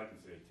the Board of Selectmen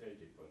said take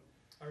it, but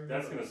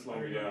that's gonna slow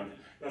me down.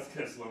 That's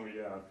gonna slow me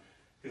down,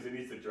 because it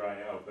needs to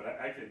dry out. But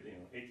I could, you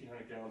know,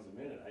 1,800 gallons a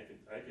minute, I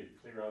could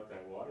clear out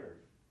that water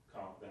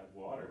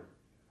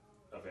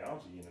of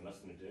algae in less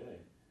than a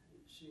day.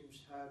 It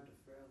seems hard to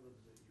fathom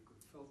that you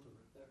could filter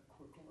it that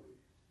quickly,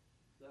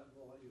 that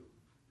volume.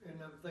 And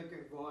I'm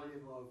thinking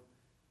volume of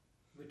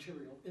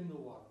material in the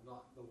water,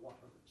 not the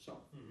water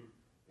itself. Mhm.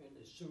 And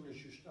as soon as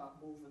you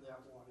start moving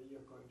that water,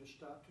 you're going to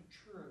start to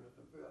churn it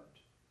a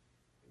bit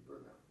and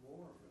bring up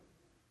more of it.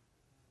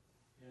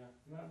 Yeah,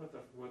 not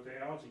with the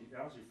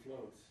algae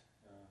floats,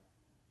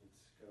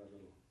 it's got a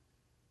little,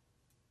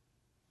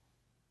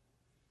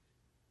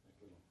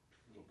 like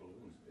little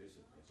balloons,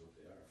 basically, is what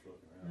they are,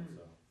 floating around,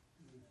 so.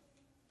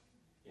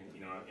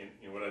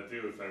 And what I'd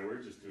do if I were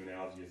just doing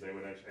algae is I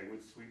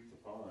would sweep the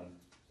pond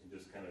and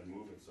just kind of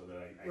move it so that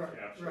I Right,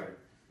 capture right. it.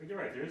 But you're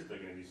right, there is still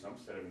gonna be some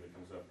sediment that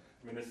comes up.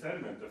 I mean, the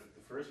sediment, the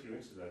first few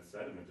inches of that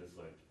sediment is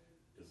like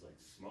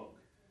smoke.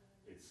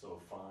 It's so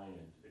fine,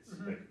 and it's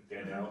Mhm. like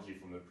dead algae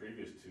from the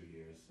previous 2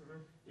 years.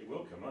 Mhm. It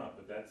will come up,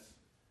 but that's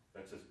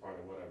just part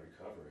of what I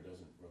recover. It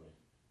doesn't really,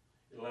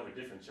 it'll have a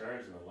different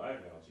charge than the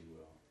live algae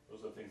will.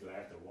 Those are the things that I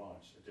have to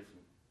watch, a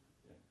different,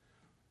 you know.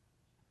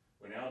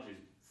 When algae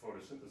is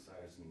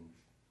photosynthesized in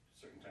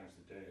certain times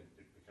of the day,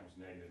 it becomes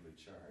negatively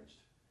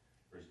charged,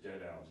 whereas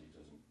dead algae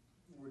doesn't,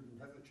 Wouldn't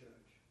have a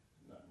charge.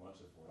 not much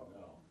of one,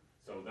 no.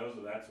 So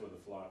that's where the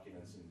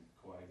flocculants and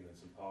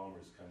coagulants and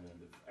polymers come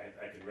in.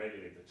 I can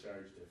regulate the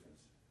charge difference.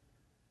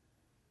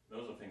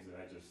 Those are things that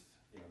I just,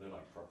 you know, they're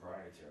like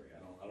proprietary. I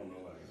don't know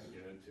what I'm gonna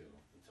get into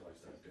until I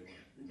start doing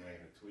it, and then I'm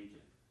gonna tweak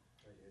it.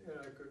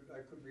 Yeah,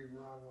 I could be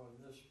wrong on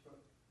this, but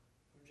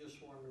I'm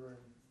just wondering,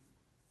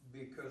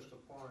 because the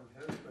pond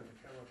has been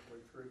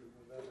chemically treated,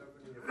 will that have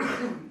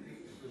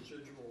any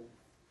residual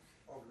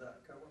of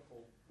that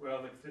chemical?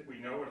 Well, we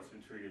know what it's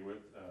been treated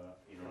with,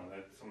 you know,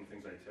 that's some of the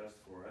things I test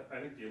for. I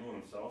think the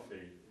aluminum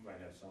sulfate might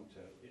have some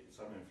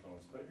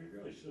influence, but it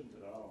really shouldn't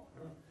at all.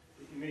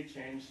 It may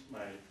change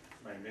my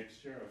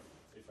mixture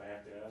if I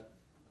have to add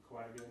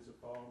coagulants or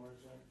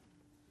polymers in.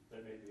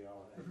 That may be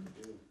all I have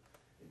to do.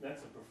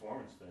 That's a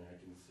performance thing. I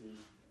can see,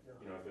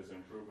 you know, if there's an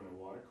improvement in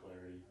water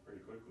clarity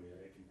pretty quickly.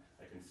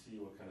 I can see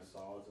what kind of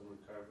solids I'm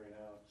recovering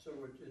out. So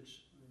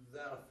it's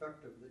that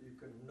effective that you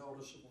can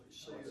noticeably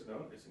see it?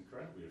 It's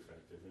incredibly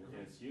effective, and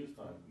it's used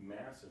on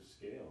massive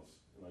scales.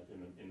 Like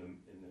in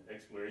the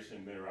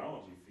exploration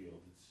mineralogy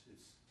field,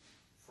 it's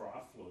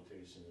froth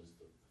flotation is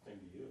the thing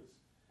to use,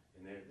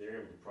 and they're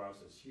able to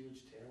process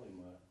huge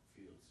tailing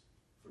fields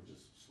for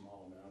just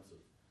small amounts of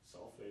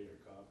sulfate or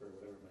copper,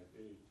 whatever it might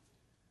be.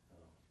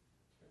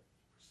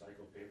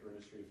 Recycled paper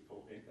industry has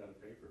pulled ink out of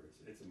paper.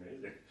 It's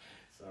amazing.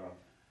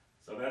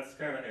 So that's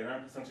kind of, and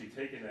I'm essentially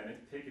taking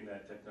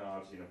that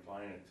technology and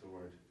applying it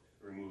toward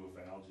removal of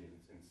algae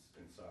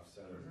in soft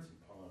sediments and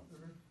ponds.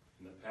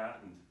 And the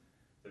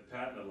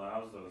patent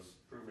allows those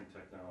proven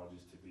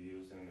technologies to be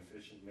used in an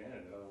efficient manner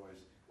that otherwise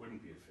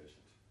wouldn't be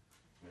efficient.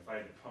 And if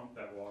I had to pump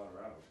that water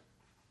out,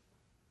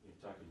 you're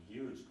talking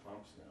huge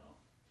pumps now,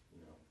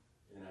 you know,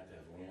 and have to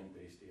have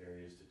land-based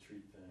areas to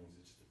treat things.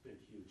 It's just a big,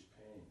 huge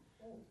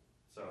pain.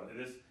 So it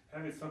is,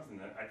 having something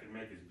that I can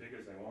make as big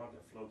as I want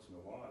that floats in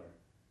the water,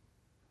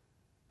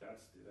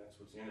 that's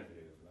what's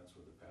innovative, and that's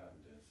what the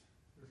patent is.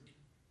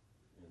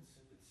 And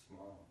it's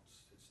small,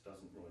 it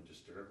doesn't really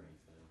disturb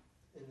anything.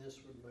 And this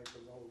would make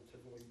a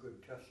relatively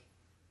good test.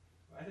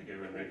 I think it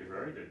would make a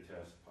very good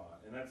test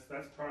pot, and that's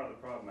part of the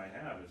problem I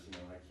have is, you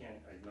know,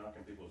 I knock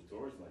on people's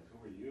doors like, who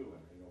are you,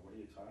 and, you know, what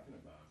are you talking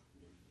about?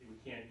 We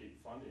can't get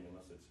funding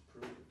unless it's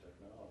approved with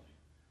technology,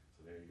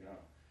 so there you go.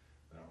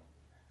 Well,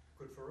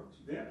 Good for us.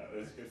 yeah,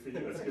 it's good for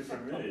you, it's good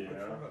for me, you Good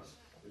know, for us.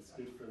 it's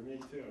good for me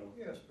too.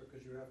 Yes,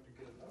 because you have to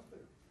get it out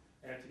there.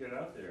 I have to get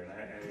out there, and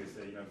I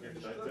say, you know,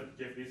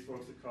 give these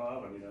folks a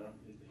call, and, you know,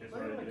 here's My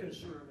what I only did.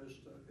 concern is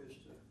the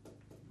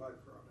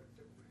byproduct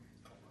that we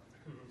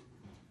collect.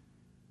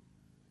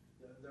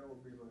 that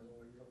would be my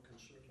only real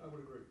concern. I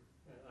would agree.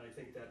 And I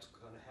think that's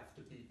gonna have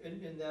to be,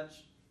 And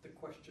that's the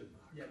question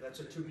mark. yeah, that's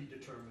a to be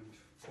determined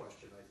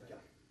question, I think.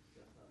 Yeah.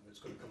 It's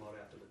gonna come out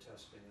after the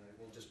testing, and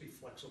we'll just be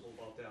flexible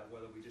about that,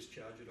 whether we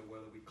discharge it or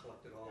whether we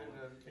collect it all And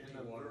and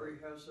I'm dewater very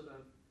it.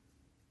 hesitant,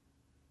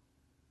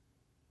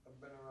 I've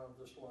been around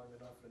this long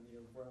enough in the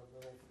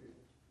environmental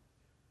field,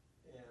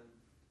 and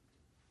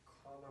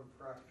common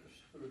practice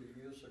 30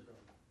 years ago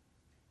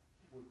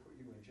would put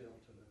you in jail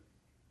today.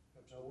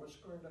 Now,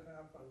 what's going to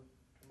happen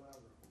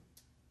tomorrow?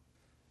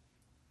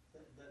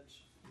 That's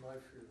my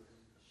fear in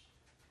this.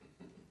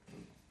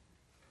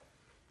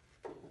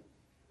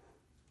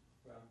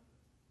 Well,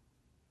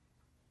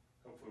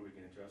 hopefully we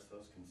can address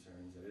those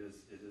concerns.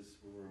 It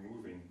is, we're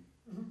removing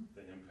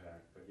the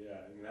impact, but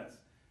yeah, I mean, that's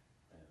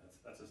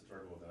a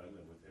struggle that I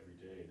live with every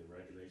day. The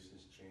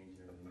regulations change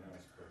and everything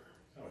else, but,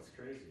 no, it's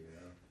crazy, you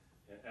know?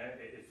 And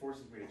it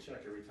forces me to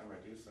check every time I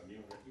do something,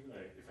 even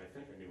if I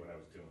think I knew what I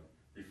was doing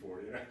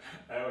before, you know?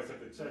 I always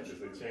have to check,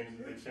 because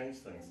they change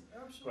things.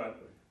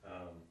 Absolutely.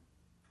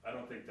 I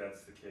don't think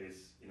that's the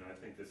case, you know, I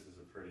think this is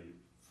a pretty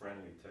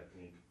friendly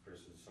technique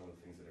versus some of the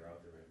things that are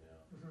out there right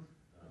now.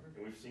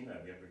 And we've seen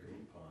that in the Upper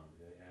Green Pond,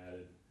 they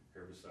added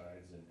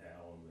herbicides and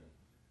alum, and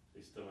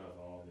they still have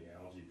all the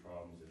algae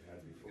problems they've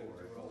had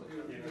before. Well,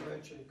 You you know,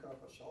 mentioned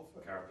copper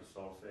sulfate. Copper I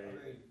sulfate,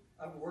 mean,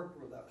 I've worked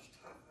with that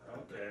stuff.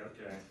 okay,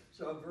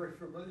 So I'm very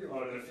familiar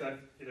well, with it.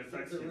 it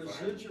affects The the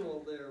environment.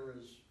 residual there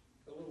is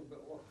a little bit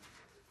low.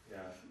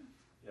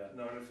 Yeah,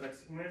 no, it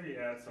affects, whenever you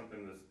add something,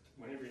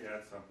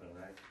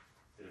 right,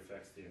 it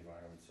affects the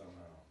environment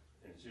somehow.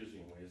 And it's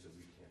usually in ways that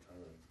we can't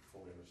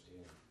fully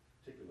understand,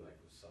 particularly like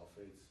with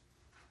sulfates.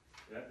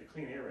 The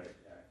Clean Air Act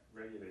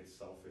regulates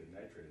sulfate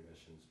nitrate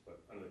emissions,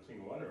 but under the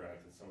Clean Water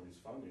Act and some of these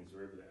fundings,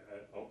 we're able to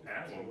add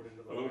Throw it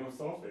into the- aluminum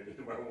sulfate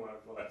into our water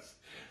plus.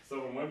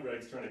 So when one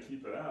reg's trying to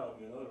keep it out,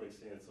 and another reg's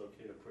saying it's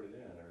okay to put it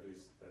in, or at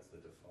least that's the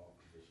default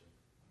position.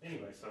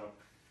 Anyway, so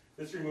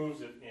this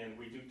removes it, and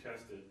we do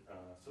test it,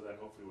 so that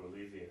hopefully will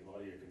alleviate a lot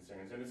of your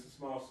concerns. And it's a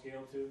small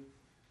scale too,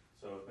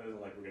 so it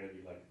isn't like we're gonna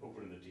be like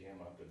opening the dam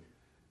up and,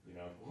 you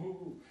know,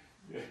 whoo.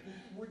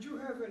 Would you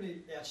have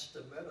any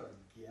estimate or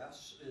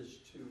guess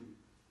as to,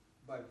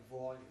 by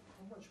volume,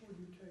 how much would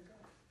you take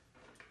out?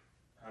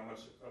 How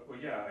much, well,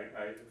 yeah,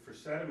 for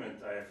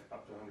sediment, I have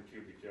up to 100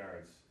 cubic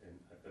yards, and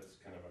that's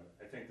kind of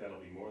I think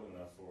that'll be more than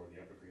enough for the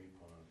Upper Green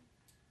Pond.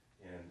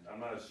 And I'm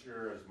not as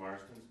sure as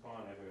Marston's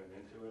Pond, I haven't gotten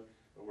into it,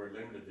 but we're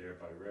limited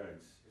there by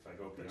regs. If I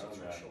go That's a beyond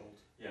that, threshold.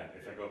 yeah,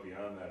 if I go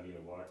beyond that, I need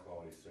a water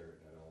quality cert,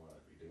 and I don't wanna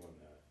be doing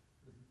that.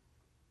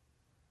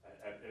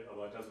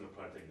 Although it doesn't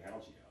apply to taking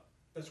algae out,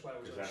 That's why I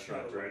was because that's unsure.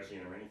 not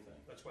dredging or anything.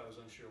 That's why I was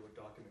unsure what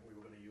document we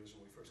were gonna use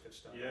when we first got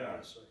started. Yeah.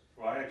 on this, so.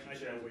 Well, I actually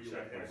I know where you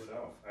checked were headed with it.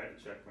 myself, I had to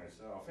check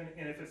myself, and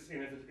if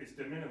it's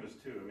de minimis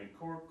too, I mean,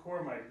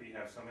 Core might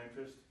have some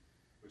interest,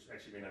 which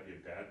actually may not be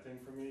a bad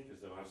thing for me, because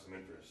they'll have some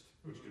interest,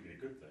 which could be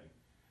a good thing,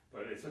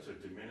 but it's such a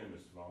de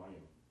minimis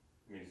volume,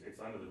 I mean, it's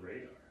under the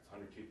radar, it's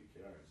 100 cubic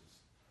yards, it's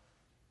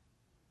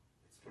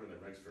put in the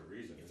regs for a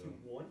reason. If you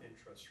want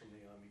interest from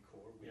the Army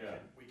Corps, Yeah.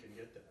 we can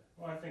get that.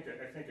 Well, I think if,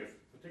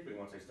 particularly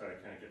once I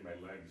started kind of getting my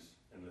legs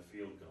in the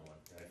field going,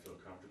 and I feel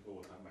comfortable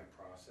with how my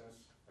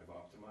process, I've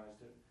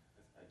optimized it,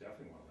 I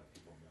definitely want to let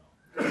people know.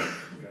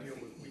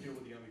 We deal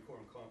with the Army Corps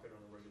in Concord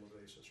on a regular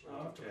basis, right?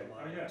 Oh, up to okay, the oh,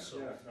 line, yeah,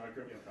 so- yeah, no, I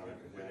agree with yeah, Concord,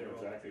 we- I know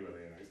exactly where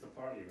they are, I used to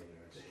party over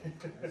there,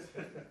 so.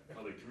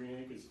 Oh, the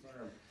Green Acres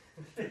Farm,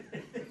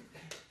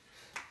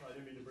 I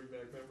didn't mean to bring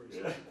back memories.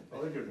 yeah,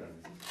 all the good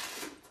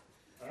memories.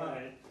 All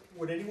right,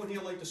 Would anyone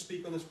here like to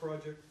speak on this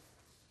project?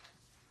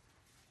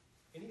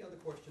 Any other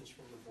questions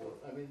from the board?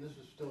 I mean, this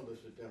is still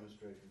just a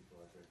demonstration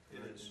project.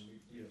 It right? is,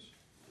 And yes.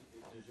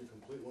 Did you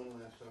complete one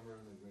last summer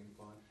in the Green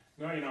Pond?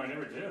 no, I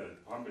never did, the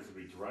pond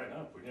basically dried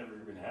up, we never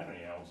even had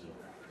any algae.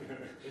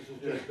 This is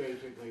just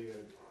basically a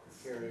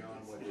carry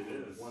on what you It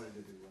is. wanted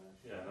to do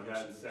last. Yeah, and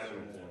adding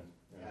sediment in,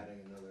 yeah.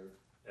 Adding another,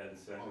 Adding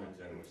sediment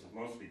in, which is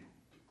mostly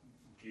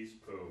geese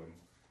poo and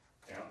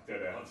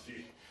dead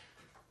algae,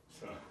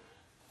 so.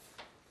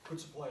 Good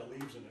supply of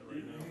leaves in it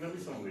right now. There'll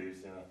be some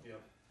leaves, yeah. Yeah,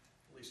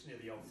 at least near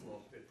the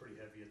outflow, they're pretty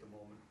heavy at the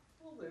moment.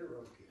 Well, they're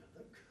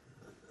organic.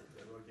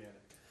 They're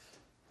organic.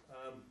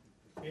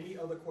 Any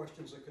other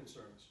questions or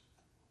concerns?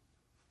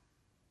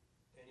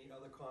 Any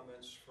other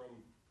comments from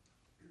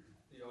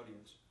the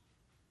audience?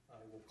 I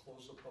will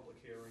close the public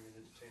hearing and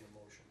entertain a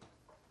motion.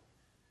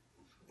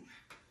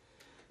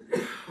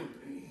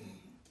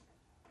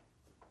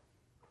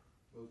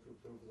 move to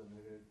approve the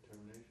negative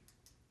determination?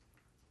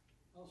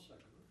 I'll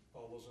second it.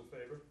 All those in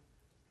favor?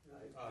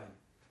 Right. Aye.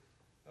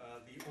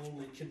 The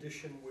only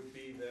condition would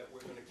be that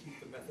we're gonna keep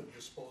the method of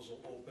disposal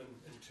open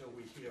until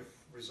we hear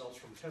results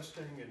from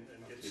testing and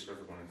get. Keep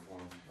everyone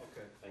informed.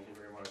 Okay, Thank you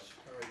very much.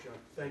 all right, John,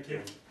 thank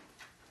you.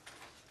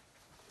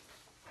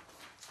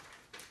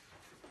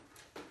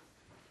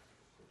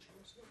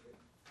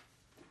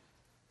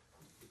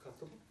 You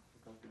comfortable?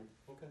 Comfortable.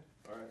 Okay.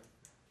 All right.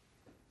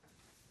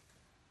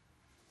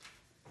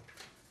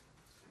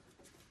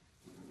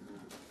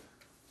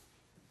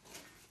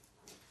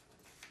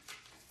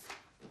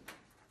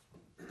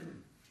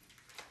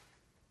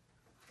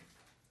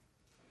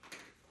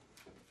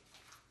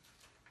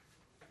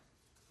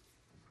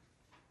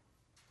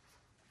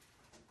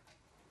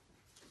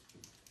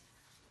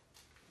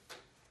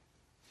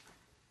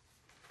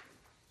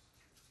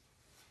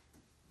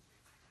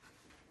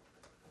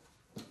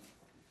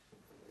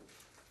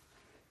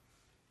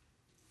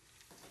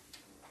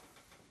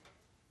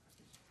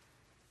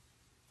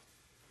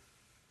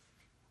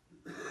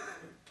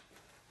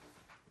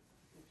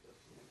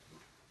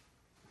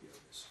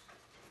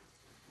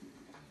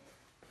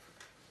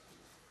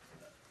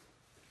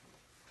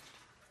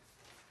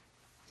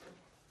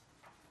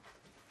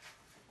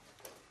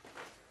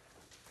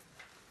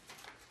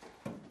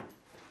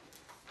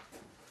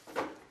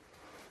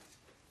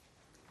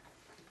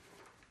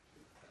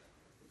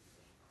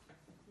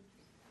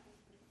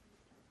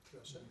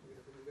 address it, we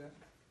have to do that.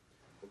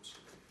 Oops,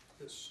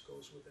 this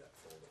goes with that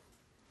folder.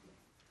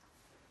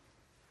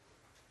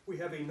 We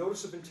have a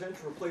notice of intent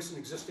to replace an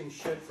existing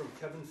shed from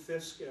Kevin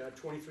Fisk at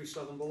 23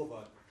 Southern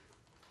Boulevard.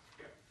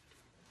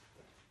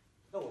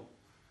 Hello,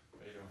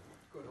 How you doing?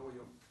 good, how are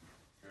you?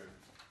 Good.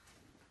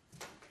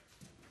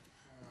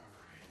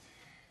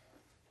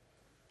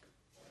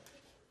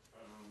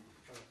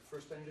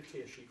 First I need a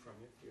tear sheet from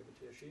you. Do you have a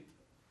tear sheet?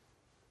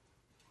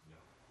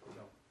 No.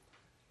 No.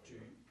 I Do you,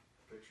 got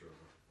a picture of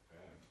an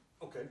ad.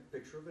 okay,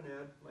 picture of an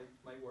ad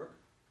might work.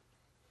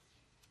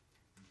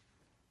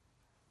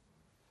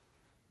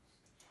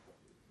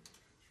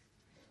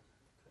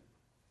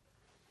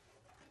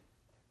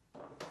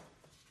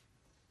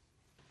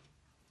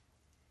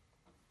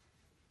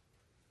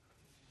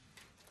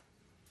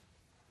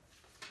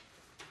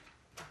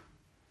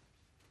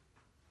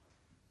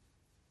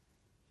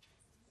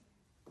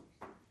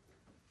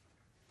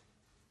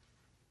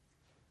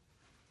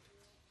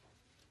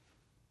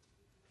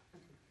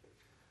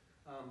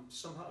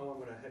 Somehow I'm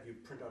gonna have you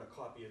print out a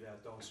copy of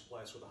that, don't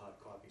supply us with a hard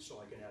copy,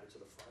 so I can add it to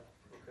the file,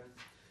 okay?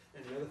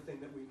 And the other thing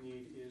that we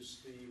need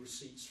is the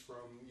receipts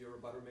from your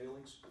abutter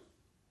mailings.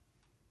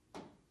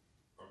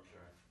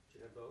 Okay, Do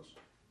you have those?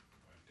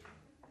 I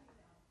didn't.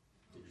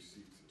 The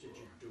receipts. Did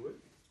you do it?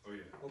 Oh,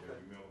 yeah, Okay.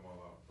 yeah, we mailed them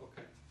all out.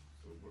 Okay.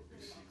 So what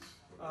receipts?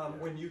 What do we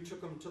When get? you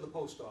took them to the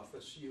post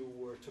office, you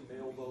were to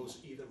mail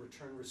those either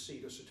return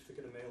receipt or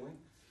certificate of mailing.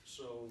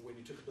 So when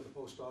you took it to the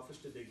post office,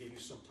 did they give you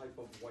some type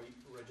of white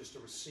register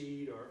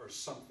receipt or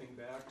something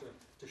back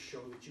to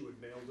show that you had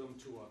mailed them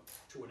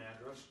to an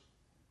address?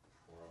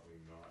 Probably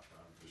not,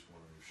 I'm just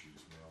wondering if she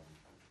just mailed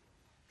them.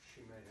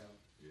 She may have.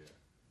 Yeah.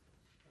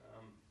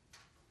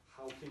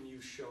 How can you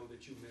show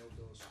that you mailed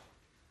those?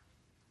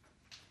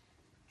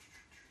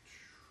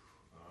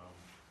 I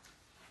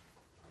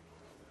don't know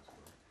how that's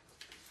going.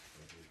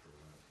 Thank you for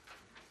that.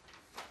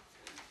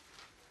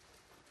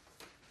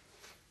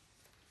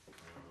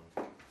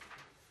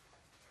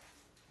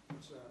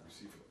 What's that?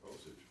 Receipt for the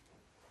postage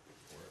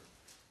for it.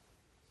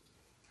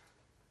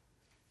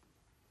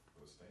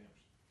 For the stamps.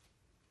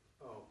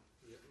 Oh,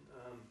 yeah,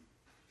 oh,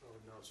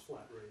 no, it's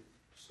flat rate,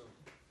 so,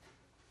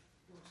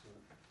 what's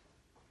that?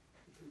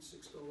 You paid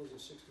 $6.65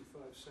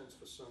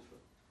 for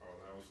something. Oh,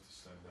 that was to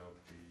send out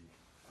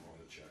all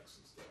the checks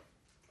and stuff.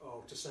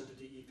 Oh, to send to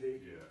DEP?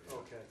 Yeah,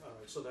 yeah, Okay, all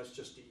right, so that's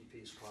just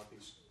DEP's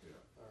copies, yeah.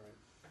 all right.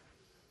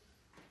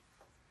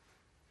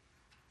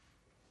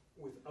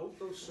 Without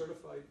those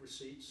certified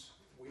receipts,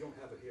 we don't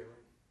have a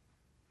hearing.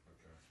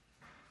 Okay.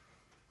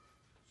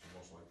 So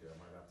most likely I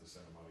might have to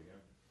send them out again?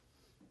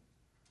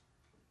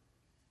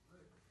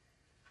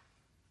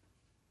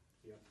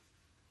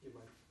 You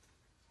might,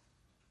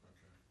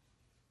 Okay.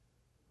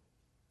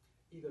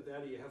 either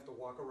that or you have to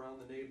walk around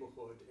the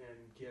neighborhood and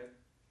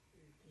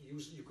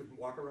you could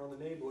walk around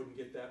the neighborhood and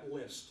get that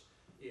list.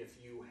 If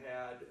you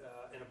had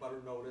an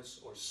abutter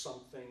notice or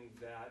something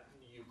that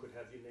you could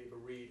have your neighbor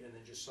read and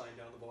then just sign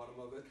down the bottom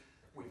of it,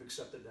 we've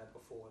accepted that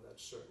before,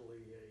 that's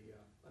certainly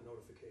a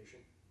notification.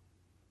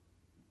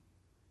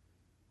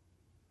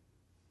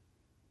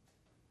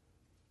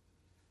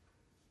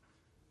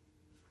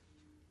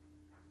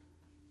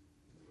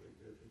 Very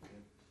good, we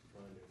can't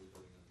find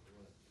everybody on the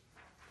list.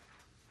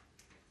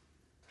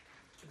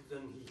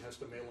 Then he has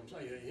to mail them,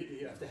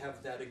 you have to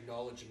have that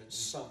acknowledgement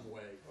some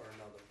way or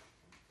another.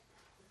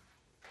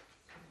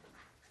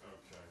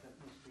 Okay. That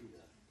must be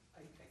the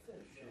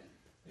shed.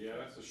 Yeah,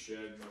 that's a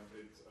shed, and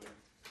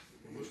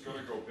I was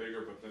gonna go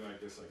bigger, but then I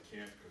guess I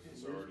can't, cause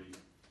it's already,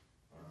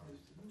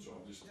 so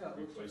I'll just Yeah, it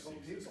looks replace the like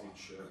Home Depot. existing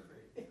shed.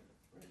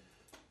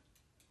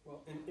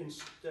 Well,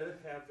 instead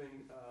of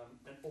having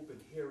an open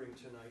hearing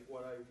tonight,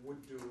 what I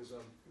would do is,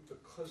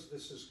 because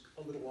this is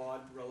a little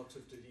odd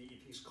relative to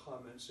DEP's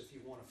comments, if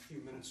you want a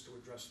few minutes to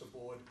address the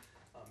board,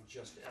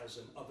 just as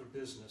an other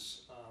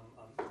business,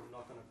 I'm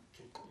not gonna,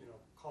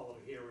 call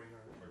it a hearing,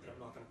 or I'm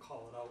not gonna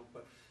call it out,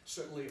 but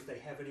certainly if they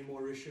have any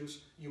more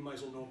issues, you might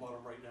as well know about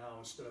them right now,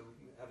 instead of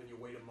having you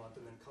wait a month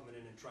and then coming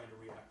in and trying to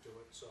react to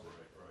it, so.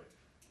 Right.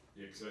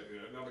 Yeah, 'cause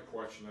another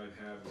question I'd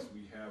have is,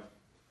 we have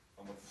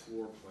on the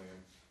floor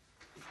plan,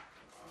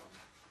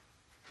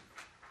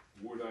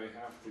 would I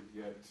have to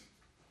get,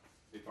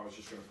 if I was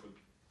just gonna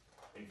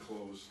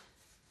enclose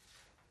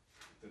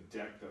the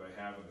deck that I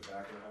have in the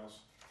back of the house?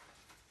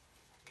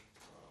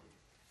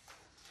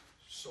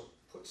 So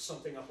put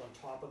something up on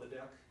top of the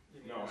deck? you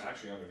mean, No, as a-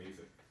 actually underneath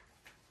it,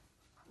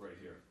 right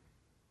here.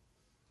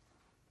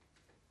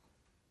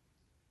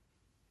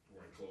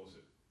 Or enclose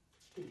it.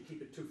 Can you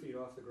keep it 2 feet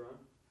off the ground?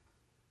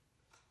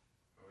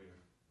 Oh, yeah,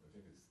 I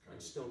think it's kind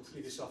And of. still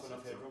give yourself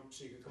enough it's up. headroom,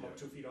 so you can come up Yeah.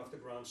 2 feet off the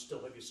ground,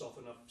 still have yourself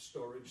enough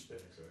storage I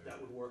that think so, yeah.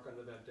 that would work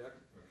under that deck?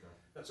 Okay,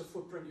 That's a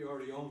footprint you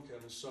already own,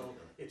 Kevin, so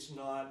Okay. it's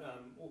not,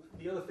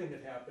 the other thing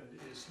that happened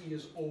is he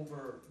is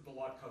over the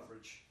lot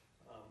coverage,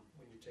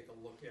 when you take a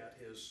look at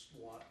his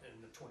lot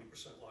and the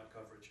 20% lot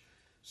coverage.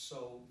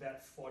 So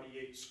that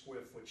 48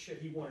 square foot shed,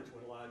 he wanted to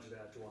enlarge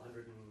that to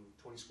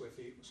 120 square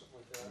feet or something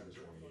like that.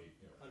 128,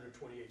 yeah.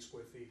 128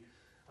 square feet.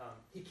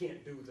 He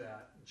can't do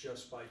that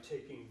just by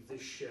taking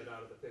this shed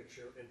out of the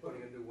picture and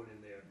putting a new one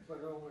in there.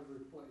 But only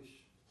replace,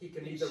 He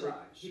can In either, size.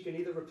 he can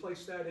either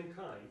replace that in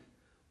kind,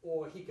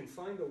 or he can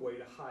find a way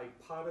to hide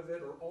part of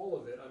it or all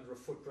of it under a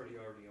footprint he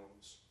already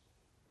owns.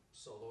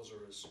 So those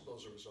are his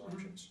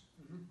options.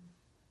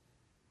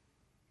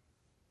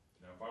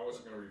 Now, if I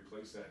wasn't gonna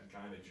replace that and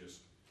kinda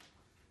just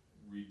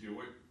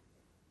redo it,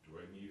 do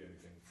I need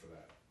anything for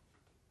that?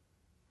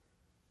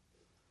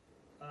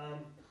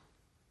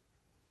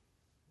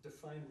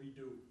 Define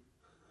redo.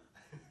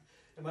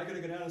 Am I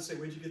gonna go down and say,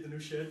 where'd you get the new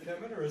shed,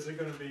 Kevin, or is it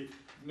gonna be,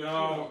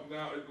 No,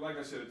 like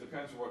I said, it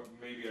depends what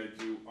maybe I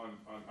do on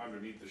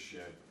underneath the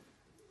shed.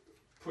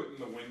 Putting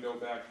the window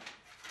back,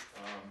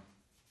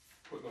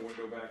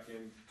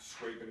 in,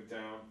 scraping it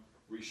down,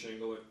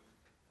 reshingle it.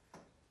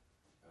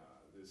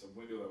 There's a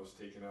window that was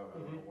taken out, I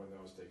don't know when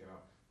that was taken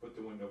out, put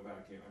the window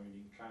back in, I mean,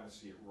 you can kinda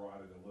see it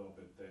rotted a little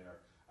bit there.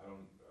 I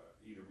don't,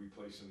 either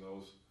replacing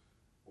those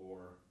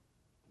or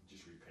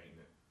just repainting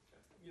it.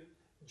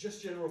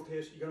 just general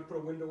repairs, you're gonna put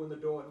a window in the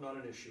door, not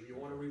an issue. You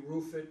wanna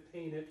re-roof it,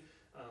 paint it,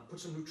 put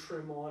some new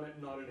trim on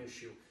it, not an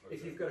issue. If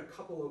Okay. you've got a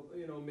couple of,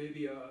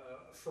 maybe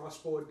a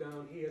frost board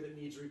down here that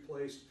needs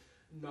replaced,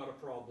 not a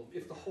problem.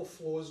 If the whole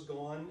floor's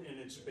gone and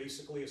it's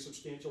basically a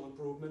substantial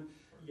improvement,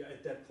 yeah,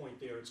 at that point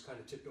there, it's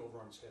kinda tipped over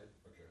on its head.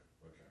 Okay.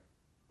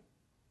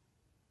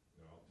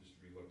 No, I'll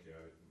just relook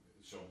at it.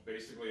 So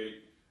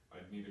basically,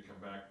 I'd need to come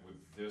back with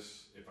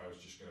this if I was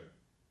just gonna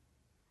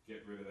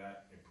get rid of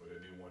that and put a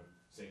new one,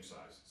 same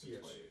size,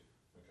 6x8.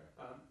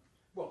 Okay.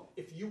 Well,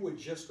 if you were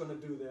just gonna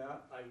do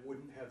that, I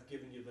wouldn't have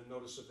given you the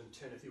notice of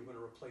intent if you were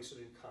gonna replace it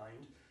in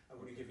kind. I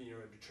would have given you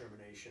a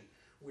determination.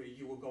 Where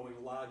you were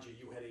going larger,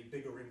 you had a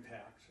bigger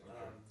impact.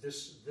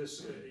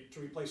 Okay. To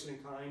replace it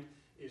in kind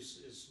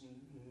is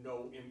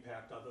no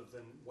impact other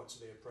than what's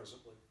there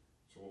presently.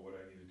 So what would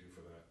I need to do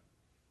for that?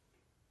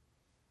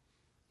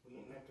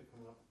 Wouldn't it have to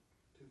come up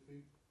 2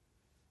 feet?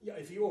 Yeah,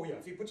 if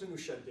he puts a new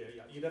shed there,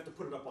 yeah, you'd have to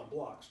put it up on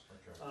blocks.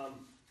 Okay.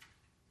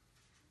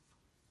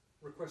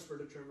 Request for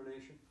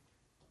determination,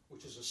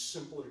 which is a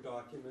simpler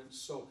document,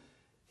 so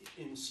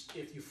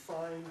if you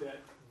find that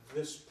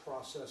this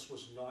process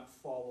was not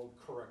followed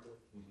correctly,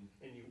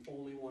 and you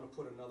only wanna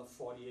put another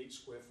 48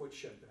 square foot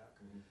shed back,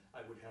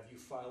 I would have you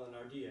file an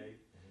RDA.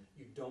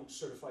 You don't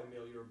certify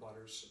mail your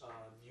abutters,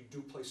 you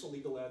do place a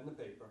legal ad in the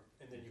paper,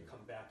 and then you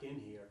come back in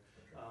here,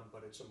 Okay.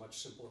 but it's a much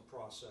simpler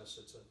process,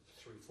 it's a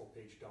 3-4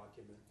 page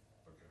document.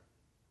 Okay.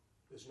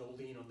 There's no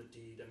lien on the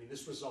deed. I mean,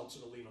 this results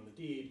in a lien on the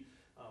deed.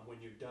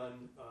 When you're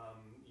done,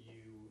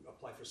 you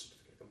apply for a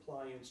certificate of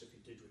compliance. If you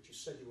did what you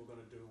said you were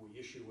gonna do, we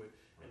issue it,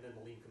 and then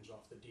the lien comes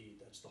off the deed.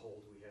 That's the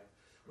hold we have.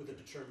 With a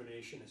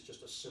determination, it's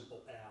just a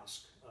simple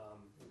ask,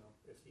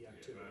 if the Yeah,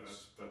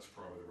 activities. that's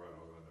probably the route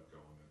I'll end up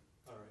going in.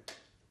 All right.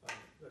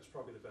 That's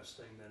probably the best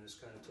thing then, is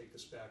kind of take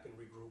this back and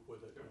regroup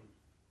with it. Yep.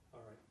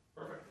 All right,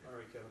 Perfect. all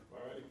right, Kevin.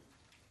 Alrighty.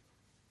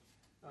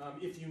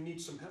 If you need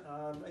some,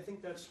 I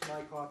think that's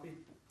my copy.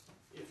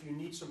 If you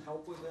need some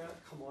help with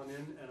that, come on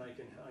in and I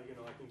can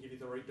give you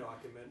the right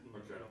document and,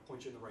 Okay.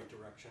 point you in the right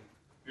direction.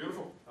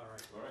 Beautiful. All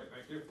right, Alright,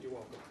 thank you. you're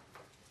welcome.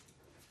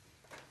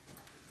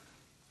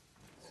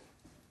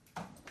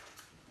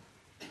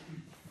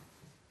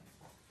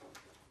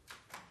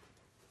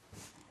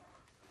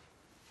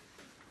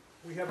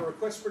 We have a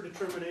request for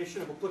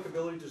determination of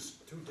applicability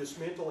to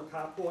dismantle a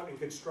carport and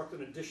construct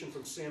an addition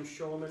from Sam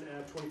Shulman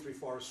at 23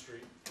 Forest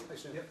Street. Hi,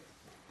 Sam. Yep.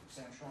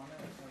 Sam Schwannman,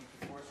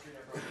 24th Street,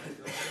 I brought the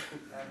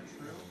building, Adam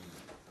True,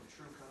 from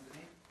True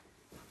Company.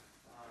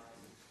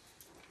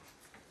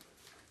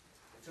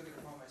 I took it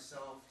upon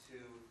myself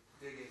to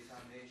dig a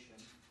foundation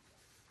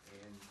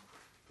and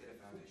get a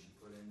foundation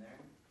put in there,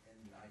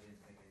 and I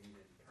didn't think I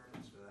needed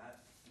permits for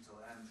that until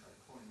Adam tried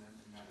pulling them,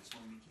 and that's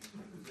when we came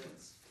to the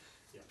bids.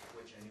 Yeah.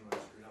 Which I knew I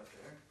screwed up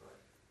there, but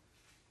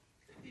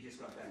he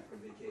just got back from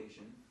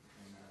vacation,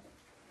 and,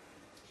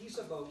 He's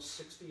about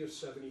 60 or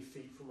 70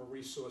 feet from a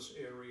resource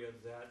area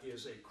that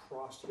is a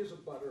cross, his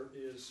abutter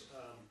is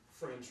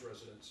Fran's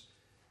residence.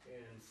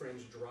 And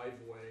Fran's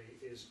driveway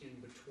is in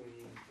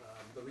between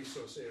the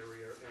resource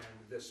area and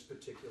this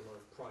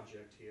particular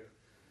project here.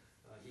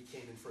 He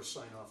came in for a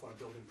sign off on a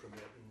building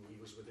permit and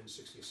he was within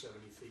 60 or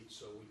 70 feet,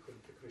 so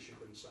the commission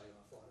couldn't sign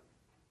off on it.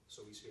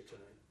 So he's here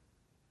tonight.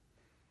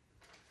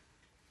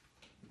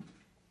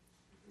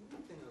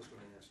 One thing I was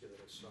gonna ask you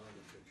that I saw in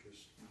the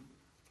pictures.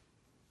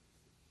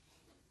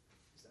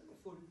 Is that the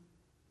footing?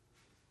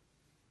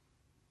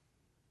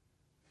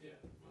 Yeah,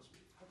 must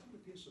be. How come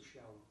it appears so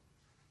shallow?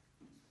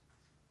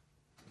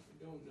 I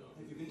don't know.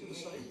 Have you been to the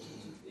site?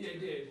 Yeah, I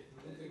did.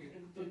 I think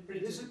it's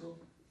pretty Is it? typical.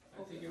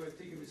 I think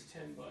it was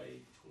 10 by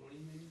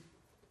 20 maybe.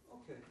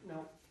 Okay,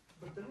 now,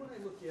 but then when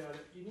I look at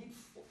it, you need,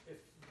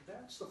 if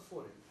that's the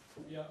footing,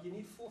 Yeah. you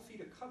need 4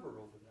 feet of cover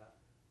over that.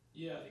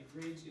 Yeah, the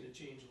grade's gonna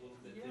change a little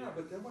bit there. Yeah,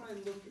 but then when I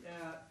look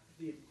at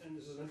and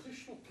there's an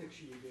additional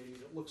picture you gave me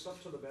that looks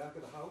up to the back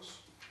of the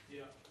house.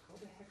 Yeah, how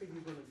the heck are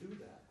you gonna do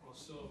that? Well,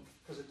 so,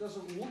 Because it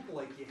doesn't look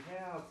like you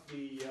have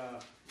the,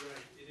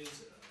 right,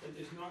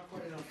 there's not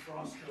quite enough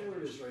frost there it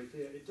coverage. is right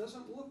there. It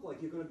doesn't look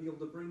like you're gonna be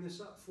able to bring this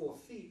up 4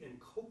 feet and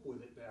cope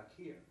with it back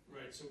here.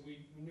 Right, so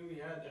we knew we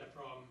had that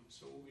problem,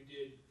 so what we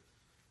did,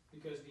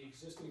 because the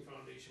existing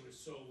foundation was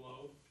so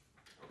low,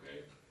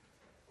 okay,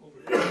 over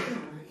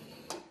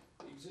here,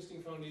 the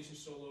existing foundation's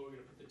so low, we're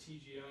gonna put the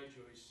TGI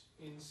joist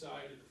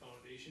inside of the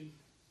foundation,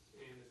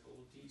 and there's a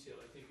little detail,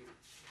 I think it,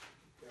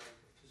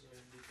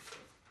 designed this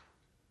stuff.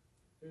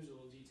 Here's a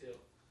little detail,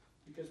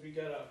 because we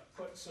gotta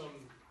put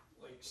some,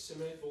 like,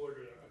 cement board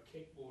or a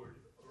kick board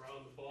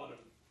around the bottom,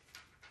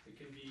 that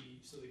can be,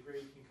 so the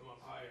grade can come up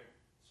higher,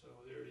 so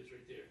there it is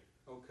right there.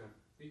 Okay.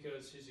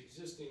 Because his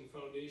existing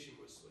foundation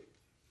was like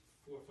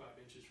 4 or 5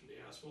 inches from the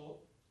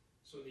asphalt.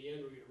 So in the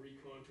end, we're gonna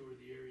recontour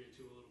the area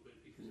too a little bit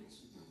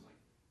because it's like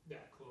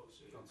that close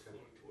and it's Okay.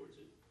 flowing towards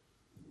it.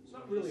 It's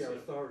not really our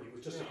So- authority, it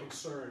was just a No.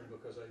 concern,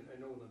 because I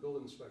know when the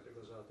building inspector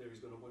goes out there, he's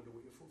gonna wonder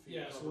what your feet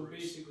Yeah, so cover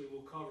is. basically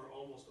we'll cover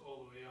almost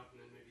all the way up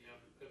and then maybe have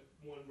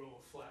one row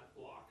of flat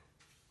block,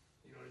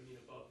 you know what I mean,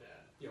 above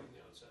that Yep. on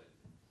the outside.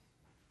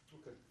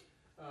 Okay.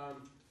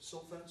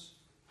 Silt fence?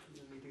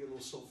 You need to get a little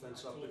silt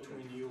fence I up told him-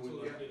 between you I told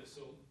and, him to get a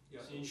silt.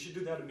 yeah, and you should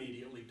do that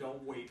immediately,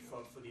 don't wait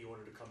for the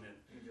order to come in.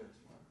 You do it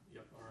tomorrow.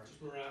 Yep, all right.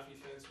 Just Marafi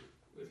fence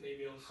with hay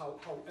bales.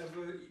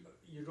 However,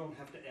 you don't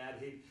have to add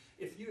hay,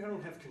 if you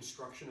don't have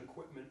construction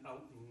equipment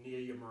out near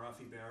your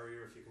Marafi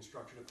barrier, if your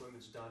construction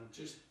equipment's done,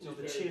 Just you know,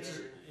 the very, chances,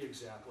 very-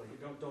 exactly, you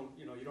don't,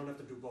 you know, you don't have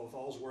to do both,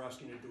 all we're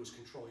asking you to do is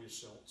control your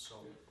silt,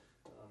 so.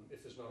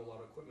 If there's not a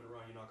lot of equipment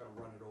around, you're not gonna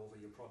run it over,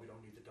 you probably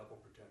don't need the double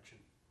protection.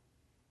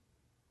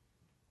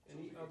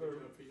 Any Sounds like a other,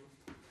 good job for you.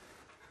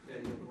 Yeah,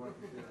 you want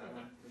to do that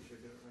one, we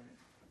should do it right.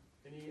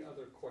 any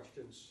other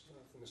questions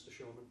for Mr.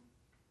 Showman?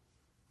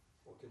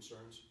 Or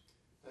concerns?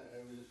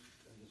 I'm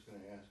just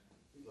gonna ask,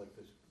 like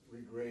this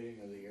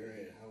regrading of the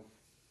area, how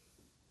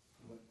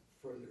much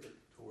further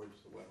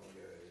towards the wetland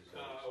area is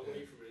that?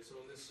 Away from it,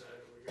 so on this side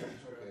over here,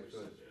 this Okay, driveway's so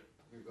up there.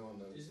 You're going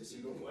the. Is this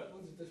you're even going-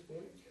 wetlands at this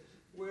point?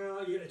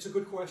 Well, yeah, it's a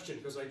good question,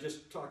 because I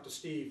just talked to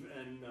Steve,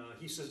 and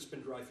he says it's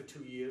been dry for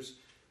 2 years.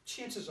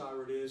 Chances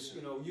are it is,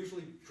 you know,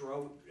 usually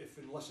drought,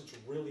 unless it's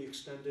really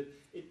extended,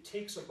 it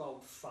takes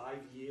about 5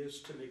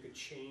 years to make a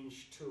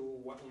change to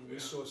a wetland Yeah.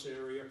 resource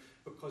area,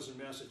 because in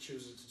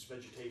Massachusetts, it's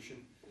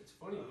vegetation. It's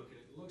funny looking,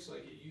 it looks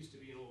like it used to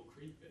be an old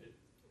creek bed,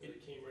 and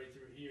it came right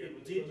through here, it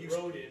when did they put the use-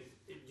 road in,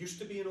 It used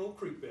to be an old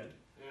creek bed,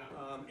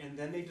 yeah. and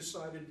then they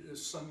decided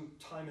some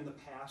time in the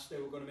past,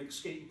 they were gonna make a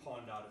skating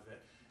pond out of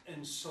it.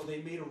 And so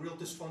they made a real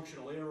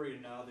dysfunctional area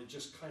now that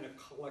just kind of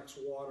collects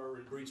water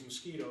and breeds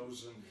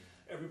mosquitoes, and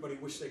everybody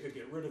wished they could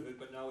get rid of it,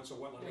 but now it's a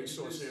wetland Yeah, 'cause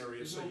resource area,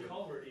 There's so no you.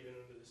 culvert even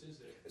under this, is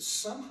there?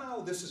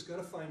 Somehow this has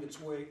gotta find its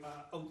way,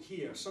 out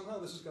here, somehow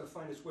this has gotta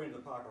find its way into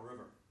the Parker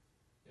River.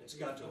 Yeah, It's I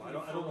got think to, it I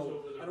don't flows know,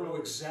 over the I don't know road.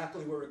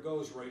 exactly where it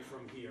goes right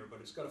from here, but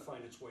it's gotta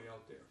find its way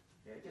out there.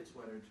 Yeah, it gets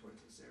wetter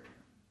towards this area.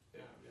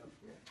 Yeah, Yeah,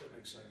 Yeah. that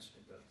makes sense.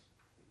 It does.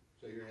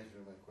 So your answer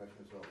to my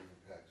question is all the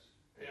impacts?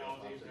 yeah, all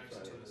the Opposite impacts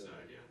side to of the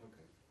side, yeah. Okay.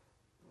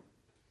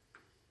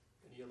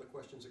 Any other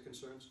questions or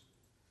concerns?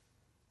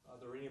 Are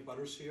there any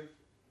butters here?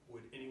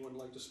 Would anyone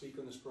like to speak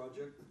on this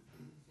project?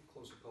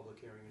 Close the public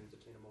hearing and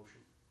entertain a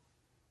motion.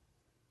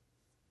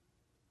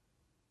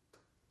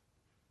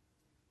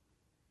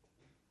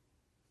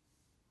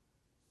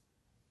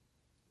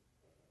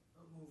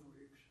 I'll move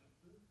we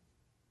accept it.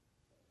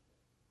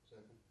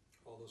 Second?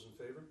 All those in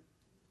favor?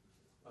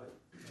 Aye.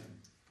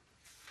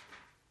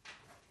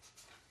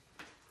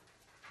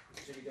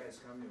 So you guys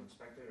come to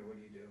inspect it, or what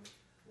do you do,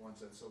 once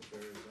that silt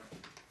barrier is up?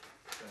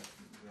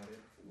 Is that it?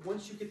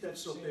 Once you get that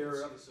silt See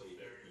barrier the up, silt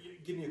barrier.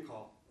 give me a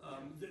call.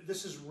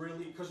 This is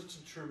really, because it's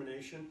a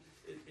determination,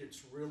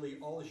 it's really,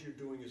 all you're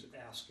doing is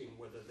asking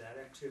whether that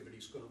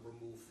activity's gonna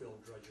remove fill,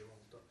 dredge, or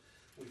alter.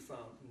 We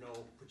found, no,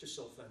 put your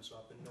silt fence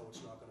up, and no,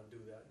 it's not gonna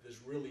do that.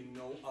 There's really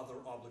no other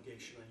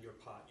obligation on your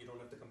part. You don't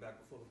have to come back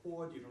before the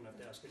board, you don't have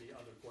to ask any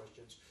other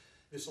questions.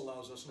 This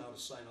allows us now to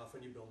sign off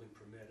on your building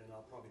permit, and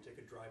I'll probably take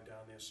a drive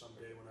down there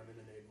someday when I'm in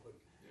the neighborhood.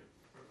 Yeah,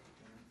 perfect.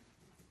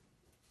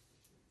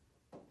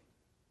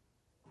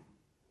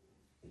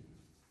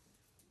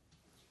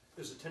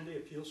 There's a 10-day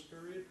appeals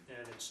period,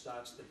 and it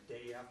starts the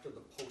day after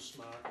the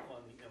postmark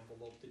on the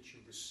envelope that you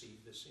receive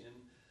this in.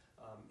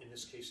 In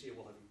this case here,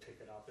 we'll have you pick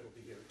it up, it'll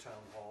be here at Town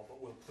Hall, but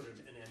we'll put an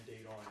end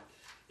date on it.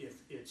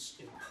 If it's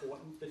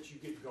important that you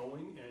get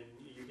going and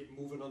you get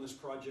moving on this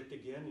project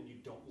again and you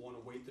don't wanna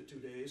wait the 2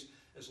 days,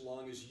 as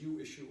long as you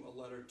issue a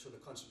letter to the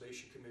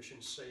Conservation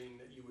Commission saying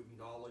that you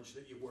acknowledge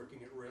that you're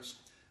working at risk,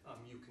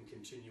 you can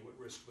continue at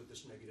risk with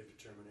this negative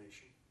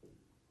determination.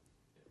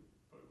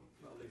 Probably won't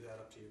be- I'll leave that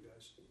up to you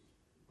guys.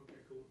 Okay,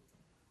 cool.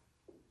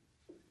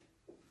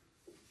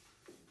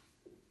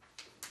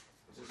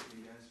 Is this for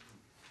you guys?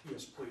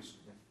 Yes, please.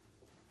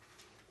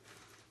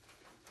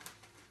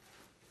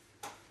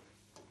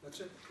 That's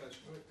it, guys.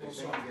 All right, Well, thanks.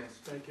 thank you guys.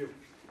 Thank you.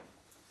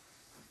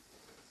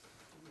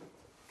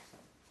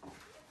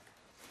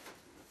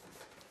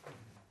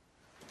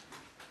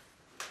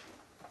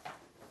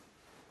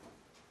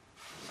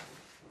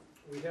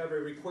 We have a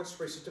request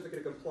for a certificate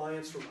of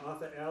compliance from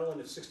Arthur Allen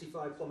at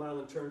 65 Plum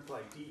Island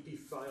Turnpike, DEP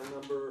file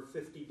number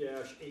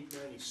 50-896.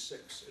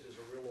 It is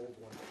a real old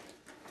one.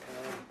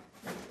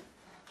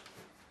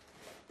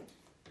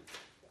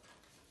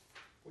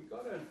 We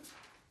got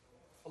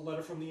a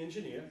letter from the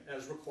engineer,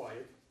 as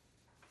required,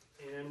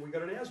 and we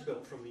got an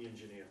as-built from the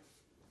engineer.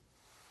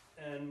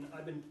 And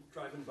I've been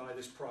driving by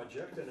this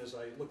project, and as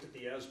I looked at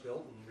the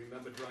as-built and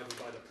remembered driving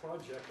by the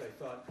project, I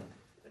thought,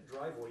 that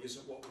driveway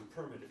isn't what we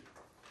permitted.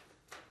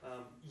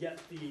 Yet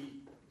the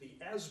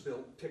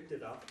as-built picked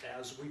it up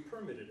as we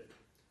permitted it.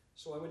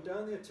 So I went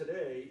down there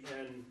today,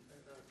 and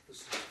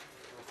this is, I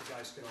don't know if you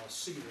guys can all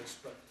see this,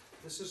 but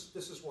this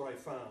is what I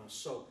found.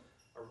 So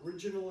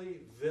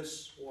originally,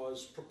 this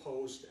was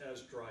proposed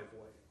as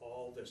driveway.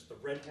 All this, the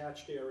red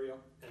hatched area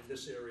and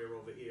this area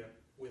over here,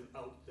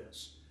 without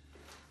this.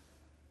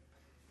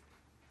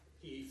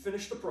 He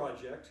finished the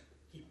project.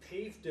 He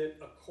paved it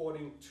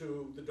according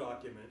to the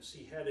documents.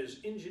 He had his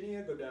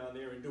engineer go down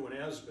there and do an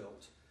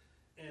as-built.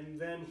 And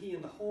then he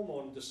and the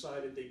homeowner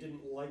decided they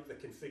didn't like the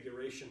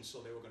configuration,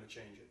 so they were gonna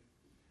change it.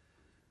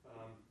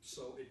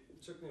 So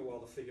it took me a while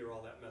to figure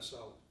all that mess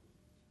out.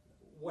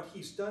 What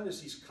he's done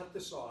is he's cut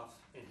this off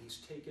and he's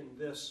taken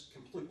this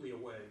completely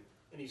away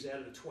and he's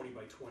added a 20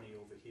 by 20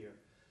 over here.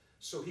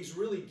 So he's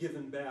really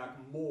given back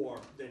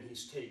more than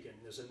he's taken.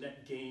 There's a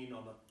net gain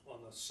on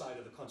the side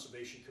of the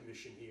Conservation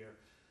Commission here.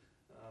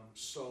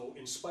 So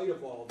in spite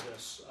of all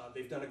this,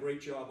 they've done a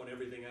great job on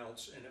everything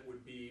else, and it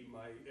would be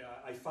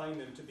I find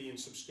them to be in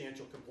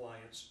substantial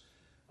compliance.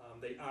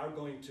 They are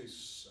going to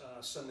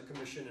send the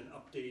commission an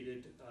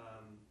updated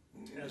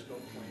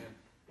as-built plan,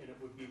 and it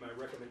would be my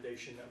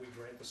recommendation that we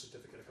grant the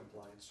certificate of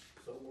compliance.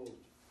 So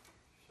moved.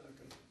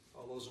 Second.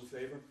 All those in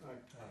favor? Aye.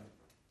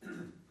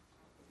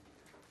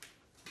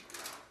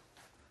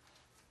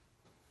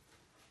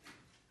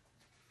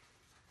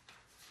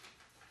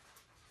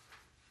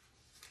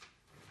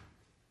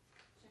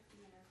 Check the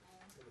inner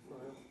file. For the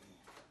file.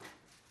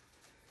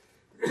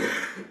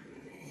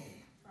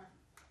 Front.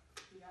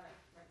 You got it,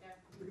 right there.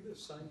 Look at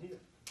this, sign here.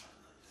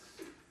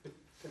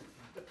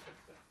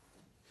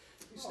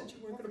 You said you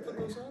weren't gonna put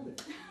those on there.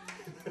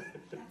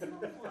 That's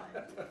not one.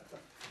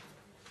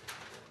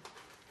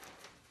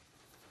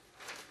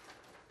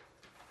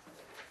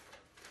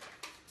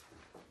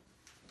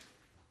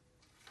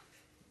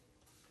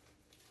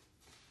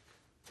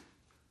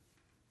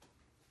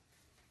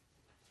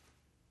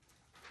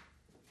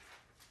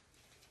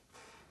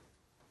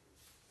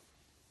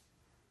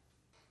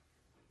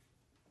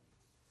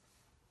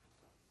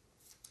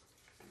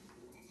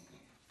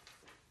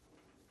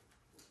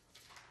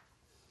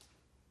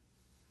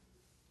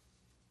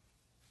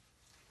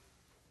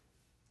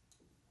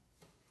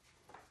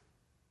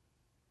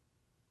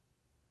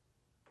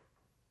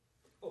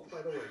 Oh,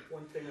 by the way,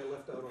 one thing I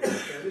left out on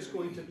that is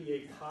going to be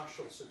a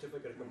partial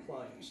certificate of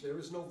compliance. There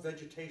is no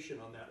vegetation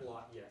on that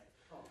lot yet.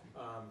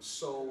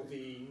 So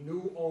the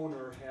new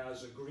owner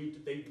has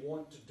agreed, they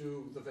want to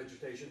do the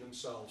vegetation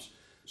themselves.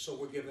 So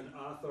we're giving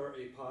Arthur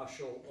a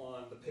partial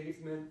on the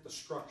pavement, the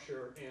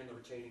structure, and the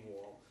retaining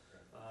wall.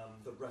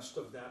 The rest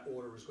of that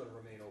order is gonna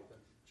remain open,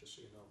 just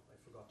so you know. I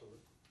forgot to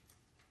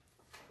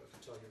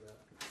tell you that.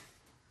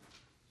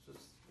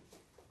 It's just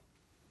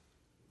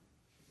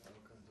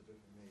all kinds of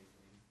different names.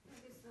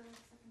 Here's the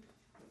second.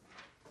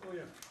 Oh,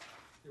 yeah.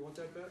 You want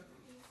that back?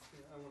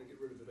 Yeah, I wanna get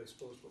rid of it, I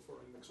suppose, before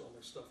I mix all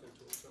my stuff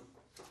into it, so.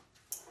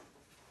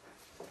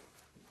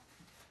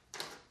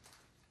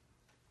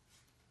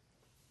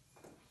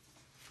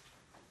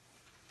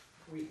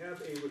 We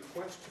have a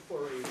request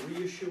for a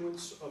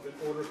reissuance of an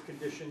order of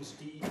conditions,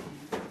 DEP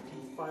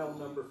file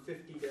number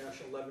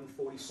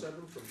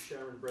 50-1147 from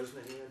Sharon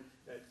Bresnahan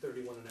at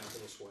 31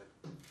 Annapolis Way.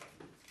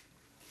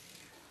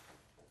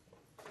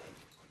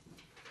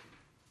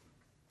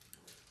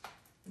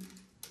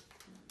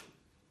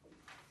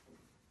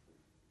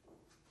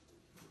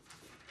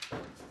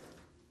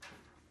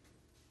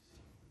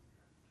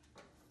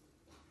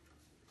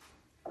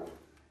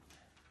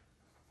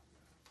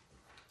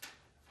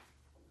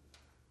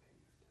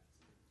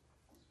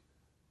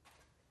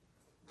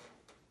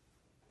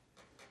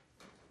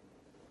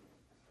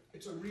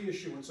 It's a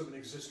reissuance of an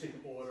existing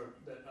order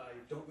that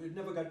it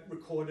never got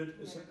recorded,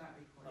 is it? Never got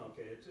recorded.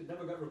 Okay, it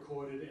never got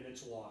recorded and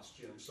it's lost,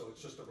 Jim, so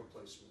it's just a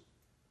replacement.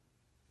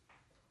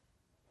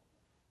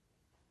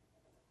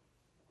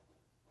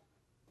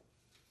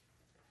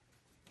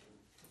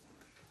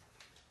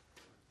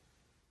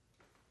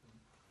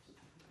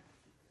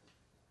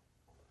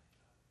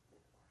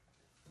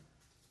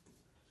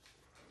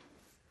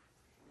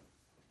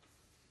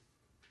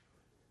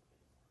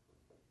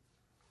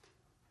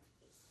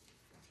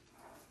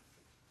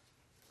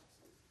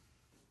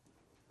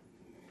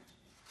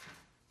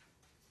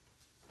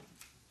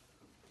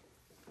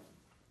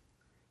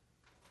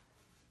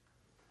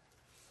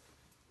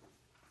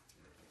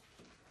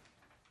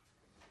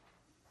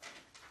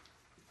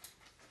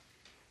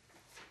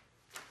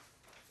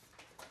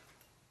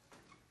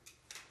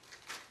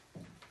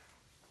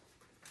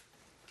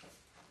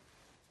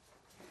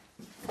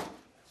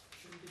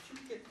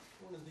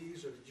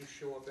 you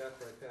show up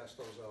after I pass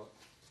those out?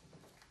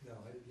 No,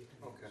 I didn't get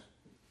any of Okay. this.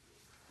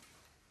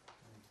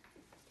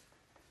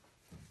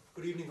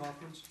 Good evening,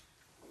 Hoffmans.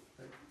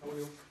 How are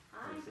you?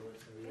 Hi. Excellent.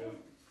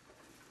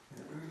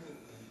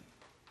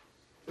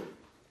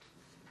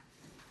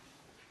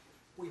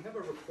 We have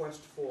a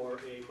request for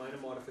a minor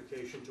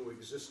modification to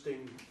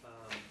existing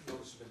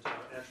notice of intent,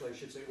 actually, I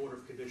should say order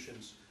of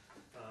conditions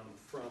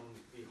from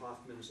the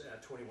Hoffmans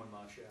at 21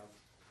 Marsh Ave.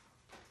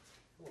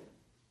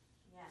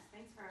 Yes,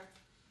 thanks for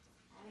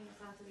adding us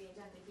onto the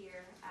agenda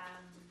here.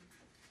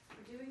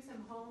 We're doing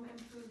some home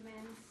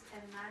improvements,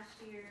 and last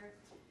year,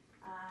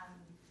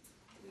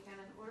 we got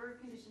an order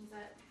of conditions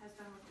that has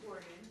been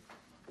recorded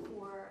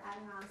for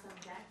adding on some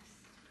decks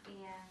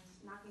and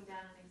knocking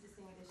down an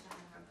existing addition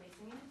and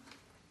replacing it.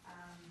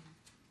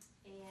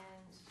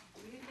 And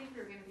we didn't think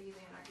we were gonna be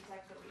using an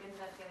architect, but we ended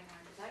up getting an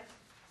architect,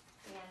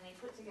 and they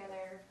put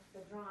together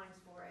the drawings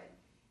for it.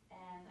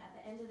 And at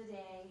the end of the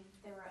day,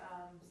 there were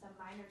some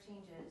minor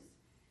changes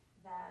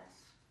that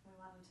we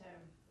wanted to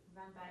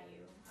run by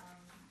you.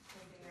 So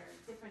they are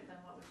different than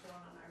what was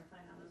shown on our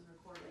plan that was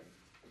recorded.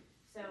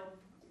 So,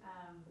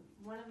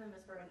 one of them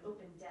is for an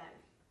open deck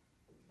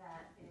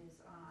that is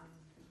on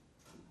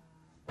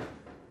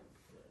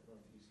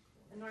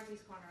the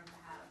northeast corner of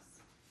the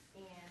house.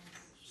 And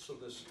So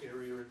this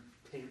area in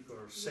pink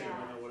or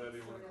salmon or whatever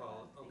you wanna sort of,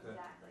 call it, okay.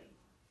 Exactly.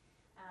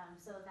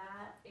 So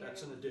that area.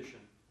 That's an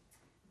addition.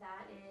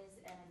 That is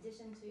an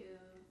addition to,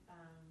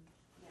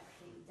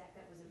 the deck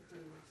that was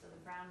approved, so the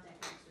brown deck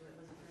next to it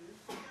was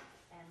approved.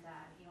 And,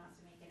 he wants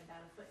to make it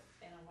about a foot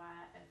and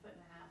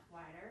a half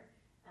wider,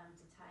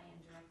 to tie in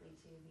directly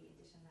to the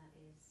addition that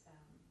is,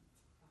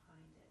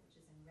 behind it, which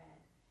is in red.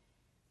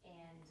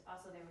 And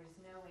also there was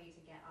no way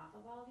to get off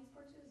of all of these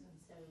porches, and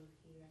so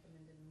he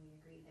recommended and we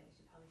agreed that we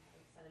should probably have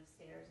a set of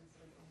stairs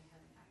instead of only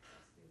having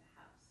access through the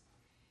house.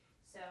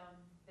 So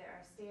there are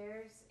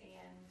stairs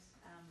and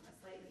a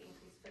slightly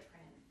increased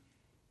footprint.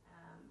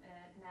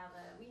 Now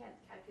we had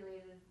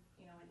calculated,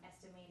 an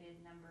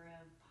estimated number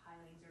of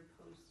pilings or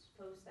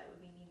posts that would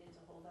be needed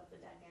to hold up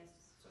the deck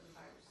as sort of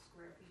our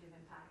square feet of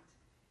impact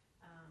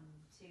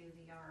to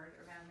the yard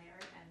around there.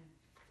 And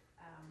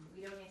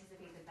we don't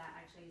anticipate that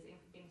actually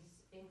is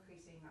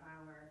increasing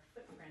our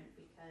footprint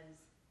because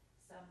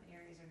some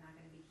areas are not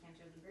gonna be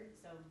cantilevered.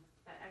 So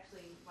that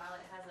actually, while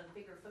it has a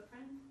bigger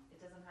footprint,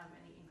 it doesn't have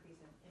any increase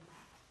in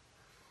impact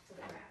to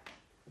the ground.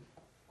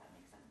 If that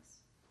makes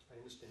sense. I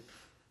understand.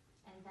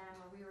 And then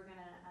where we were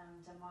gonna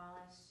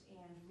demolish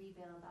and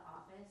rebuild the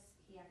office,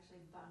 he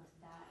actually bumped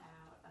that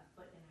out a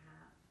foot and a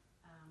half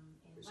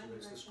in Okay, so one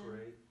that's this direction.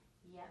 gray,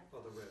 Yep,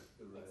 oh, the red. it's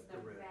the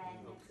The red,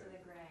 red next to okay.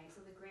 the gray. So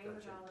the gray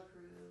was Gotcha. all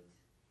approved,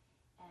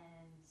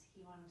 and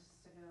he wanted us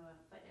to go a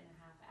foot and a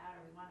half out,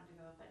 or we wanted to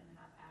go a foot and a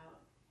half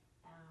out.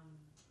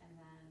 And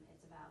then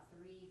it's about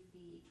 3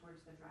 feet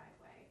towards the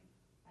driveway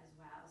as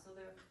well. So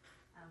the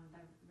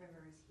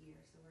river is here,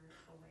 so we're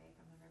away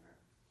from the river.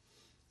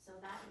 So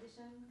that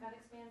addition got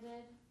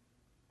expanded,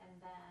 and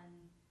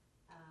then,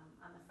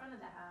 on the front of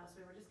the house,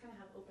 we were just gonna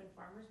have open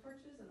farmer's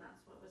porches, and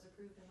that's what was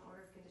approved in the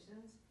order of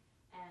conditions.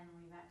 And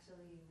we've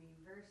actually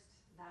reversed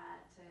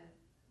that to,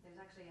 there's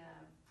actually a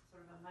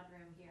sort of a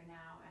mudroom here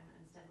now, and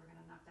instead we're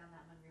gonna knock down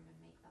that mudroom and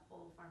make the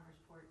whole farmer's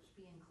porch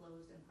be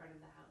enclosed in part of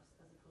the house,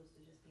 as opposed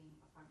to just being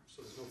a farmer's.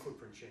 So there's no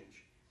footprint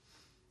change.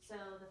 So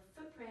the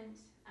footprint,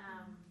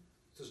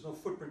 There's no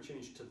footprint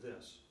change to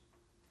this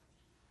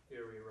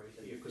area right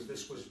here, because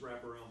this was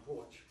wraparound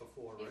porch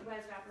before, it right?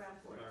 was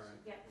wraparound porch. All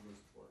right. Yep. It was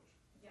porch.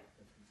 Yep.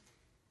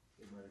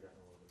 It might have gotten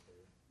a little bit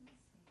bigger.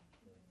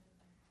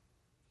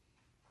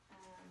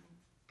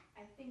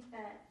 I think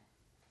that,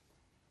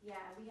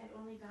 we had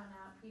only gone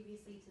out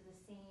previously to the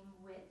same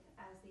width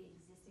as the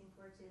existing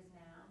porch is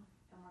now,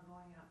 and we're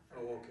going out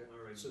further. Oh, okay,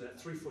 all right, so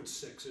that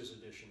 3'6" is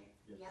additional.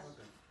 Yep,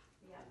 Okay.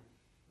 yep.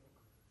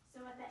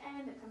 So at the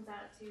end, it comes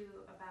out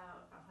to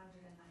about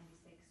 196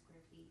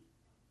 square feet.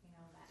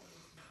 That is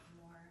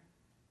more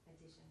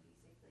addition,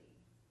 basically,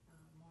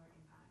 more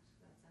impact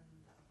that's in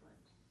the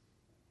upland.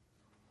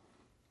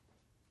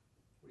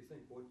 What do you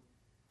think, board?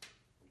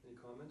 Any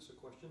comments or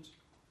questions?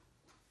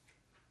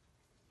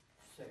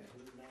 Say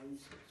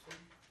 196,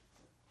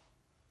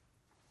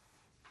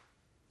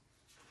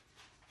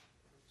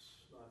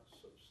 It's not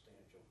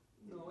substantial.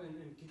 No, and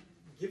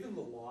given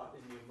the lot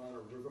and the amount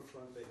of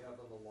riverfront they have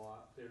on the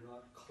lot, they're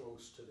not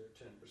close to their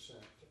 10%,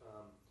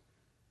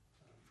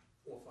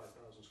 or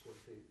 5,000 square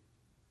feet.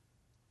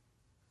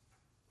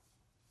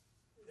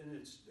 And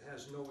it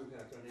has no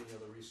impact on any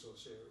other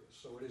resource area,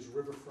 so it is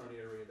riverfront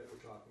area that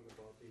we're talking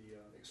about, the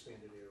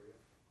expanded area.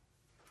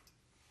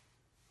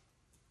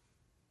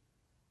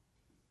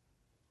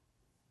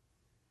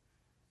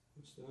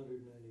 What's the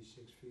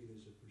 196 feet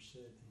as a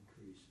percent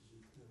increase? Is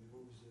it,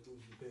 what was the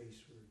base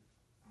we're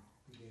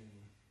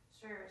beginning?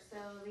 Sure,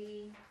 so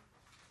the,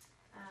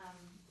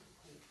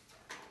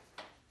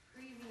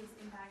 previous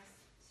impacts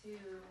to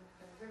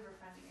the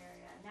riverfront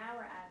area, now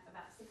we're at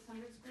about 600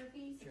 square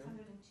feet, Jim?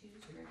 602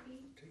 square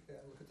feet. Take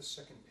that, look at the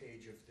second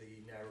page of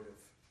the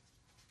narrative.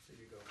 There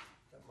you go,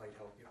 that might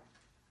help you.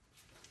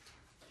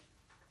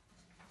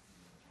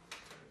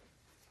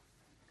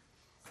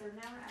 So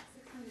now we're at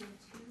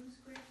 602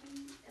 square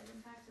feet of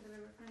impact to the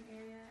riverfront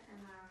area, and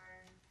our,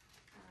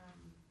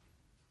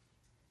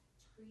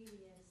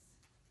 previous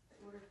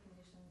order of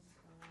conditions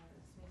was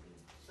maybe,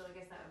 so I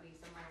guess that would be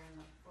somewhere in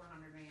the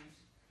 400 range.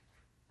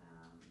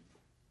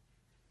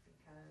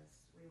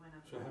 Because we went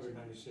up. So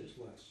 196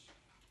 less.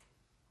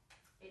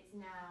 It's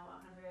now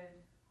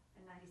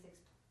 196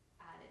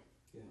 added.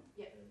 Yeah.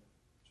 Yep,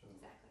 So,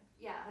 exactly.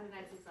 Yeah,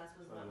 196 less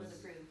was So what it was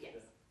was- approved, yes.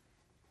 yeah.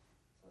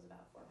 So it was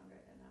about 400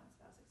 and now it's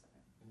about 600.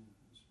 yeah,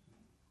 that's-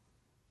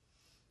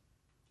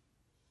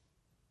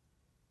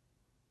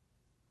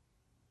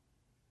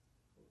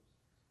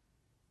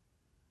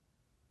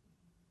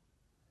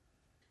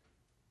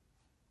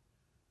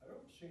 I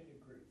don't see any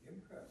great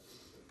impact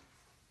with it.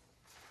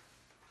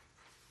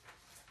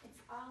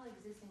 It's all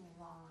existing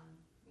lawn,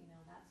 you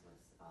know, that's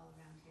what's all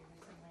around here.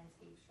 There's some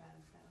landscape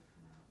shrubs that would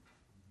come out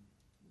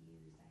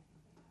used, I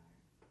think they are.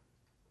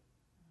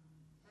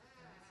 The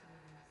rest of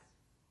it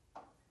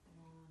is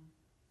lawn.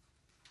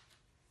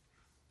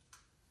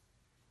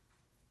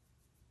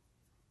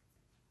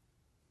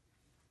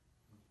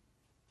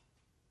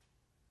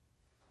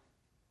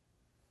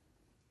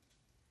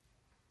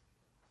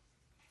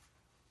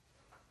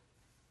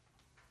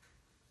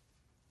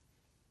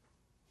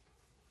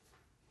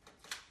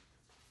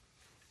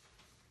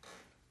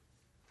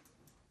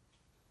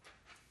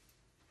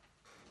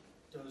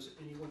 Does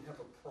anyone have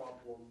a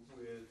problem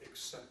with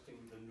accepting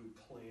the new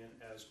plan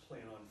as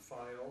plan on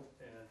file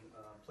and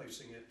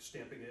placing it,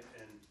 stamping it,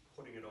 and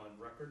putting it on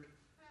record?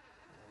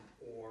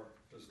 Or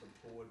does the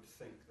board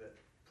think that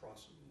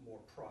more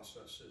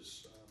process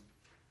is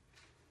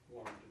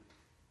warranted?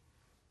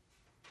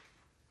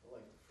 I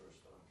like the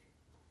first option.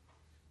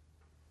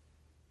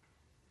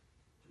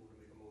 Do you want to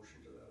make a motion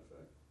to that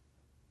effect?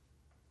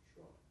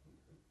 Sure.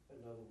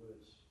 In other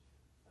words,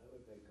 I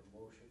would make a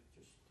motion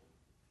just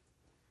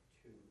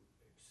to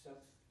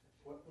accept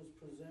what was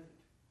presented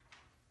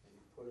and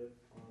put it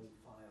on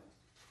file.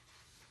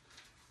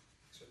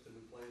 Accept the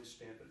new plan,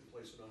 stamp it, and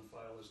place it on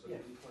file as the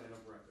Yes. new plan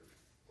of record.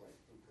 Right.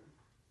 Okay.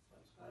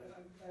 That's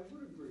I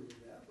would agree with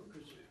that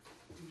because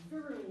it's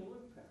very little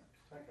impact.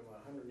 talking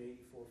about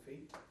 184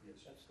 feet,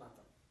 Yes. that's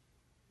nothing.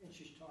 And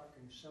she's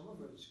talking, some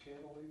of it is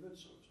cantilevered,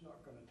 so it's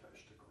not gonna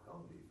touch the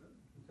ground even.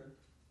 Okay.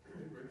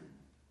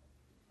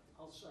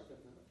 I'll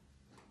second that.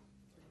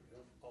 There we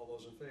go. All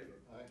those in favor?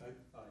 Aye. Aye.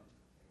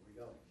 There we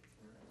go.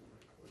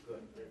 We're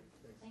good.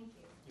 Thank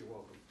you. You're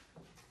welcome.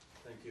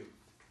 Thank you.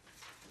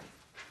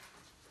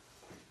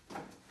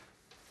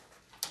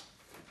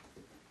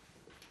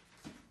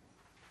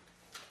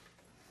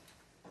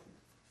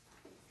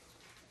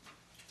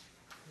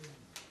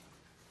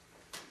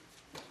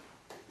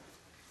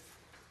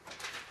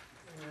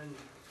 And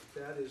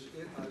that is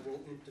it. I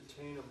will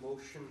entertain a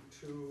motion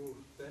to,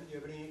 Ben, do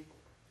you have any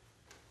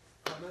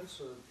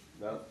comments or?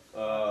 No,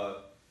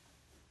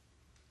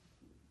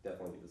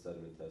 definitely the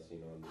sediment testing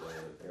on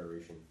the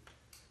aeration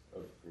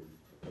of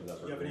that.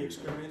 Do you have any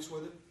experience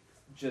with it?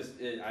 Just,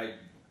 the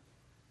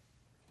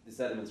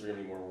sediments are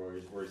gonna be more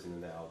worrisome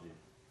than the algae.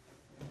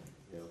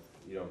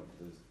 You don't,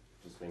 there's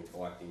just been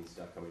collecting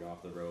stuff coming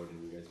off the road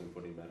and you guys been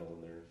putting metal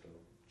in there, so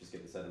just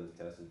get the sediments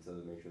tested so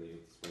to make sure they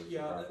get disposed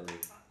Yeah, properly.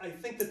 I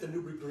think that the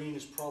Newbury Green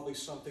is probably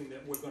something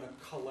that we're gonna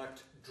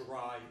collect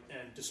dry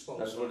and dispose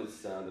That's of. what it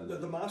sounded The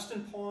like.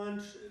 Marston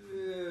Pond,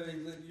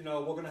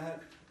 we're gonna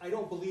have, I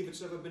don't believe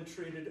it's ever been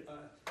treated.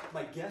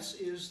 My guess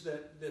is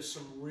that there's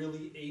some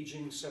really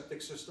aging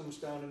septic systems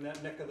down in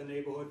that neck of the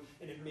neighborhood,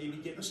 and it may be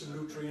getting some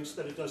nutrients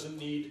that it doesn't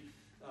need.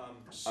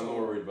 I'm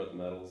more worried about the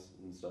metals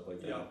and stuff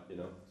like that,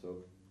 Yeah. so,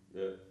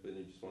 yeah, but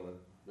you just wanna,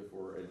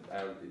 before,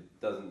 it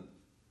doesn't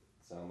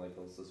sound like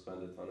they'll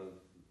suspend a ton of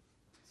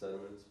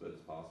sediments, but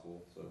it's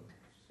possible, so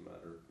it's just a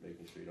matter of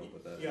making sure you don't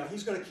put that in. Yeah,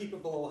 he's gotta keep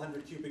it below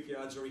 100 cubic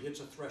yards, or he hits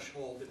a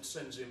threshold that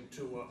sends him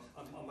to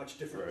a much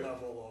different Right.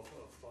 level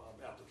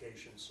of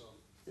application, so.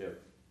 Yeah,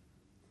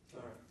 All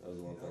right. that was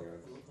the one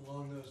thing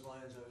Along those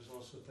lines, I was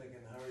also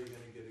thinking, how are you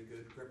gonna get a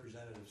good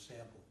representative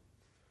sample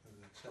of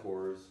that I, sediment?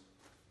 cores,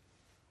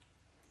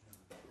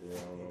 You yeah,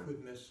 I don't know, You know.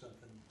 could miss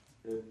something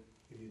Yeah.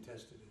 if you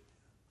tested it.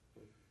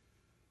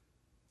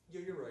 Yeah,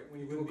 you're right, when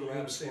you It do a wouldn't be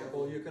grab uniform.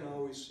 sample, you can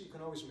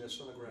always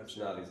miss on a grab It's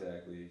sample. not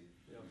exactly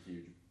Yeah. a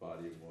huge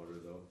body of water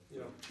though.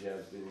 Yeah. Yeah,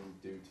 it's been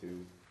due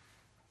to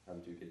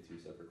having to get two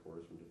separate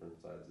cores from different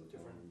sides of the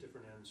pond.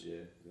 Different ends.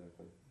 Yeah,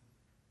 exactly.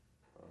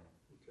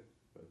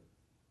 Okay.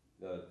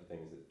 The other thing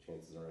is that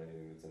chances are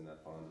anything that's in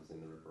that pond is in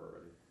the river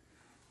already.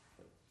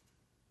 But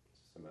it's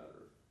just a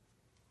matter of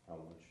how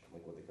much,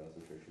 like what the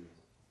concentration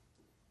is.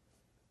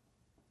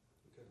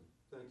 Okay,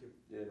 thank you.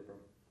 Yeah, no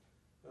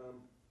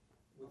problem.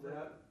 With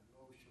that,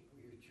 Motion,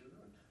 we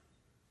adjourn.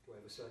 do I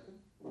have a second?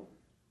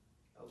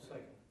 I'll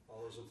second.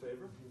 All those in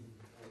favor?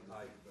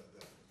 Aye.